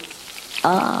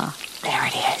 Ah, there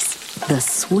it is. The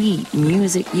sweet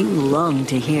music you long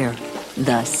to hear.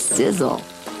 The sizzle.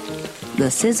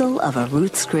 The sizzle of a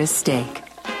Ruth's Chris steak.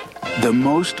 The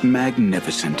most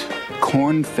magnificent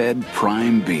corn-fed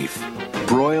prime beef,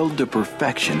 broiled to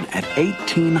perfection at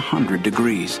 1,800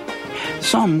 degrees.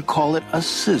 Some call it a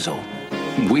sizzle.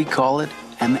 We call it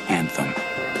an anthem.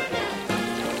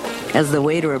 As the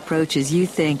waiter approaches, you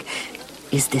think,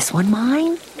 is this one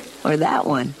mine or that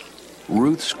one?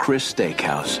 Ruth's Chris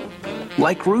Steakhouse.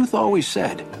 Like Ruth always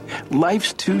said,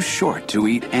 life's too short to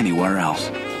eat anywhere else.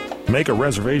 Make a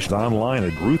reservation online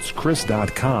at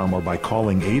ruthschris.com or by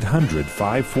calling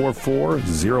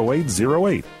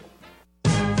 800-544-0808.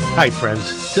 Hi,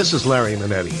 friends. This is Larry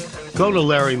Manetti. Go to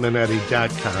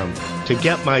LarryManetti.com to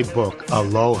get my book,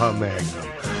 Aloha Magnum.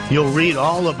 You'll read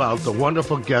all about the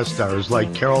wonderful guest stars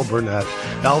like Carol Burnett,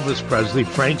 Elvis Presley,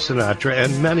 Frank Sinatra,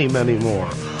 and many, many more.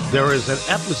 There is an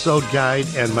episode guide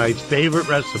and my favorite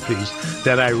recipes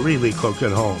that I really cook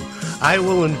at home. I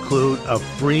will include a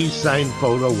free signed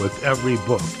photo with every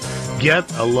book.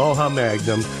 Get Aloha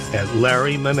Magnum at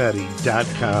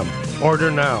LarryManetti.com.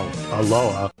 Order now.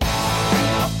 Aloha.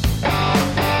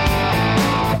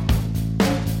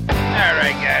 All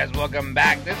right, guys, welcome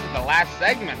back. This is the last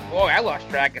segment. Boy, I lost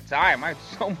track of time. I have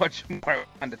so much more I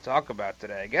want to talk about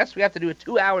today. I guess we have to do a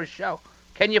 2-hour show.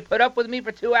 Can you put up with me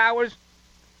for 2 hours? Would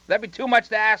that be too much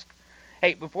to ask?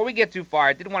 Hey, before we get too far,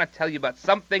 I did want to tell you about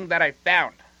something that I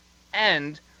found.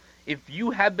 And if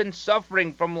you have been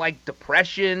suffering from, like,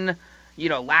 depression,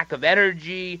 lack of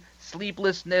energy,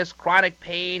 sleeplessness, chronic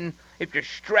pain, if you're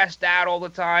stressed out all the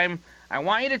time, I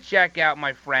want you to check out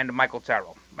my friend Michael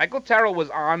Terrell. Michael Terrell was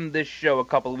on this show a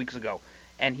couple of weeks ago,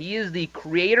 and he is the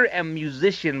creator and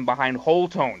musician behind Whole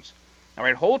Tones. All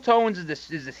right, Whole Tones is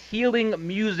this healing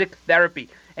music therapy,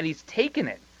 and he's taken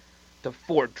it to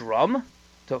Fort Drum,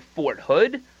 to Fort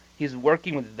Hood. He's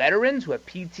working with veterans who have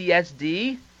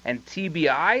PTSD and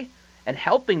TBI and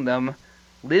helping them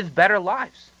live better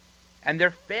lives. And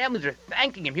their families are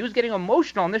thanking him. He was getting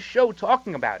emotional on this show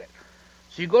talking about it.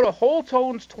 So you go to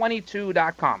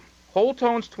WholeTones22.com,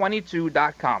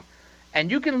 WholeTones22.com, and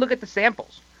you can look at the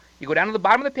samples. You go down to the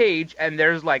bottom of the page, and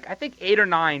there's I think 8 or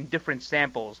 9 different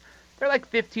samples. They're like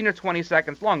 15 or 20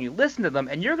 seconds long. You listen to them,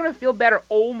 and you're going to feel better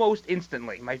almost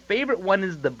instantly. My favorite one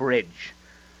is the bridge.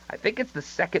 I think it's the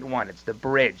second one. It's the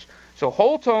bridge. So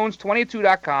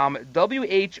WholeTones22.com,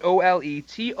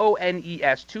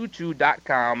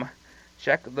 WHOLETONES22.com.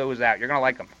 Check those out. You're going to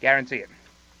like them. Guarantee it.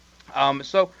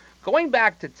 So going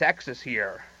back to Texas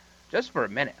here, just for a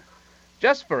minute.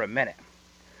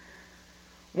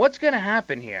 What's going to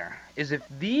happen here is if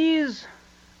these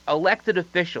elected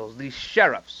officials, these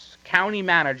sheriffs, county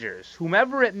managers,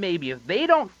 whomever it may be, if they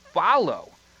don't follow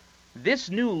this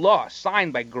new law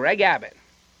signed by Greg Abbott,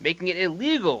 making it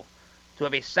illegal to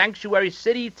have a sanctuary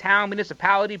city, town,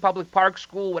 municipality, public park,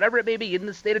 school, whatever it may be in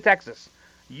the state of Texas,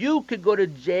 you could go to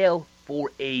jail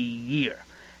for a year.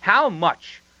 How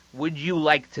much would you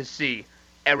like to see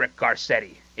Eric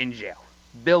Garcetti in jail?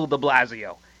 Bill de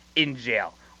Blasio in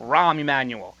jail. Rahm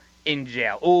Emanuel in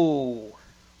jail. Ooh,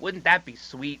 wouldn't that be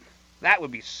sweet? That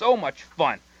would be so much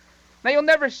fun. Now, you'll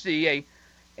never see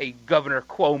a Governor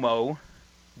Cuomo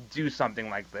do something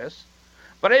like this,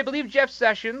 but I believe Jeff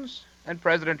Sessions and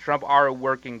President Trump are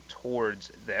working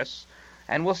towards this,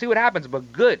 and we'll see what happens.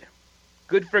 But good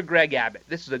for Greg Abbott.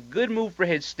 This is a good move for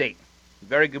his state.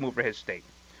 Very good move for his state.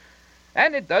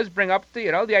 And it does bring up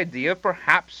the idea of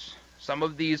perhaps some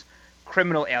of these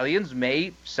criminal aliens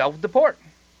may self-deport.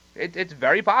 It's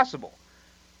very possible.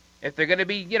 If they're going to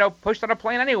be, pushed on a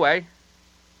plane anyway,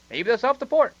 maybe they'll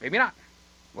self-deport. Maybe not.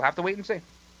 We'll have to wait and see.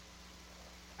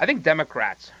 I think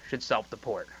Democrats should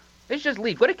self-deport. They should just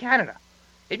leave. Go to Canada.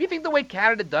 If you think the way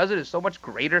Canada does it is so much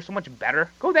greater, so much better,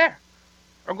 go there.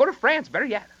 Or go to France, better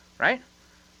yet, right?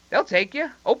 They'll take you.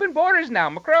 Open borders now.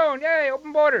 Macron, yay,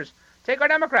 open borders. Take our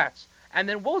Democrats. And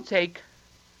then we'll take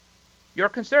your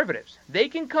conservatives. They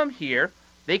can come here.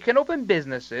 They can open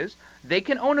businesses. They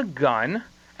can own a gun.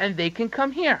 And they can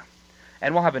come here.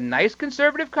 And we'll have a nice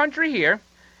conservative country here.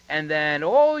 And then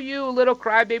all you little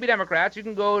crybaby Democrats, you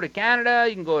can go to Canada,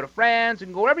 you can go to France, you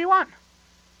can go wherever you want.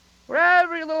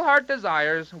 Wherever your little heart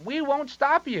desires, we won't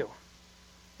stop you.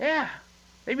 Yeah,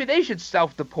 maybe they should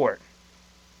self-deport.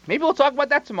 Maybe we'll talk about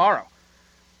that tomorrow.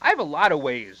 I have a lot of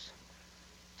ways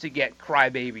to get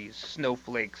crybabies,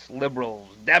 snowflakes, liberals,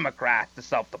 Democrats to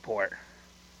self-deport.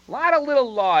 A lot of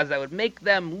little laws that would make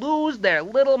them lose their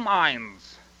little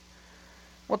minds.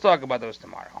 We'll talk about those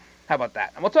tomorrow. How about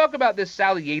that? And we'll talk about this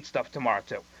Sally Yates stuff tomorrow,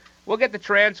 too. We'll get the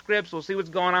transcripts. We'll see what's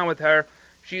going on with her.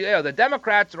 The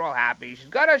Democrats are all happy. She's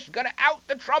got to out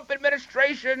the Trump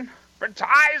administration for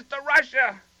ties to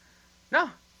Russia. No.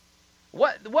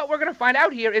 What we're going to find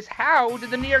out here is how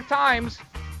did the New York Times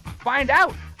find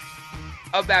out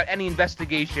about any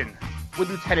investigation with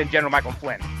Lieutenant General Michael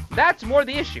Flynn? That's more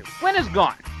the issue. Flynn is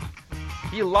gone.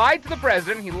 He lied to the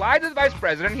president. He lied to the vice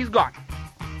president. He's gone.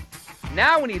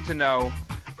 Now we need to know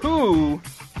who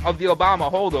of the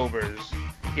Obama holdovers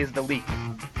is the leak.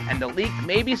 And the leak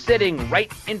may be sitting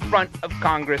right in front of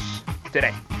Congress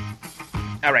today.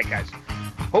 All right, guys.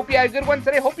 Hope you had a good one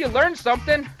today. Hope you learned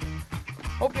something.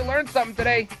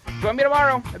 Today. Join me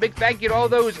tomorrow. A big thank you to all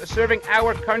those serving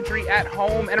our country at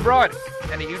home and abroad.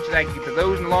 And a huge thank you to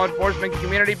those in the law enforcement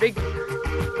community. Big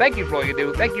thank you for all you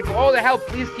do. Thank you for all the help.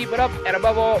 Please keep it up. And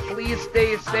above all, please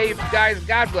stay safe. Guys,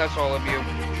 God bless all of you.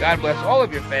 God bless all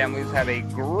of your families. Have a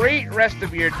great rest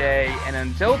of your day. And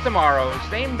until tomorrow,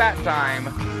 same bat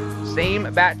time,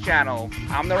 same bat channel.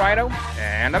 I'm the Rhino,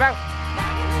 and I'm out.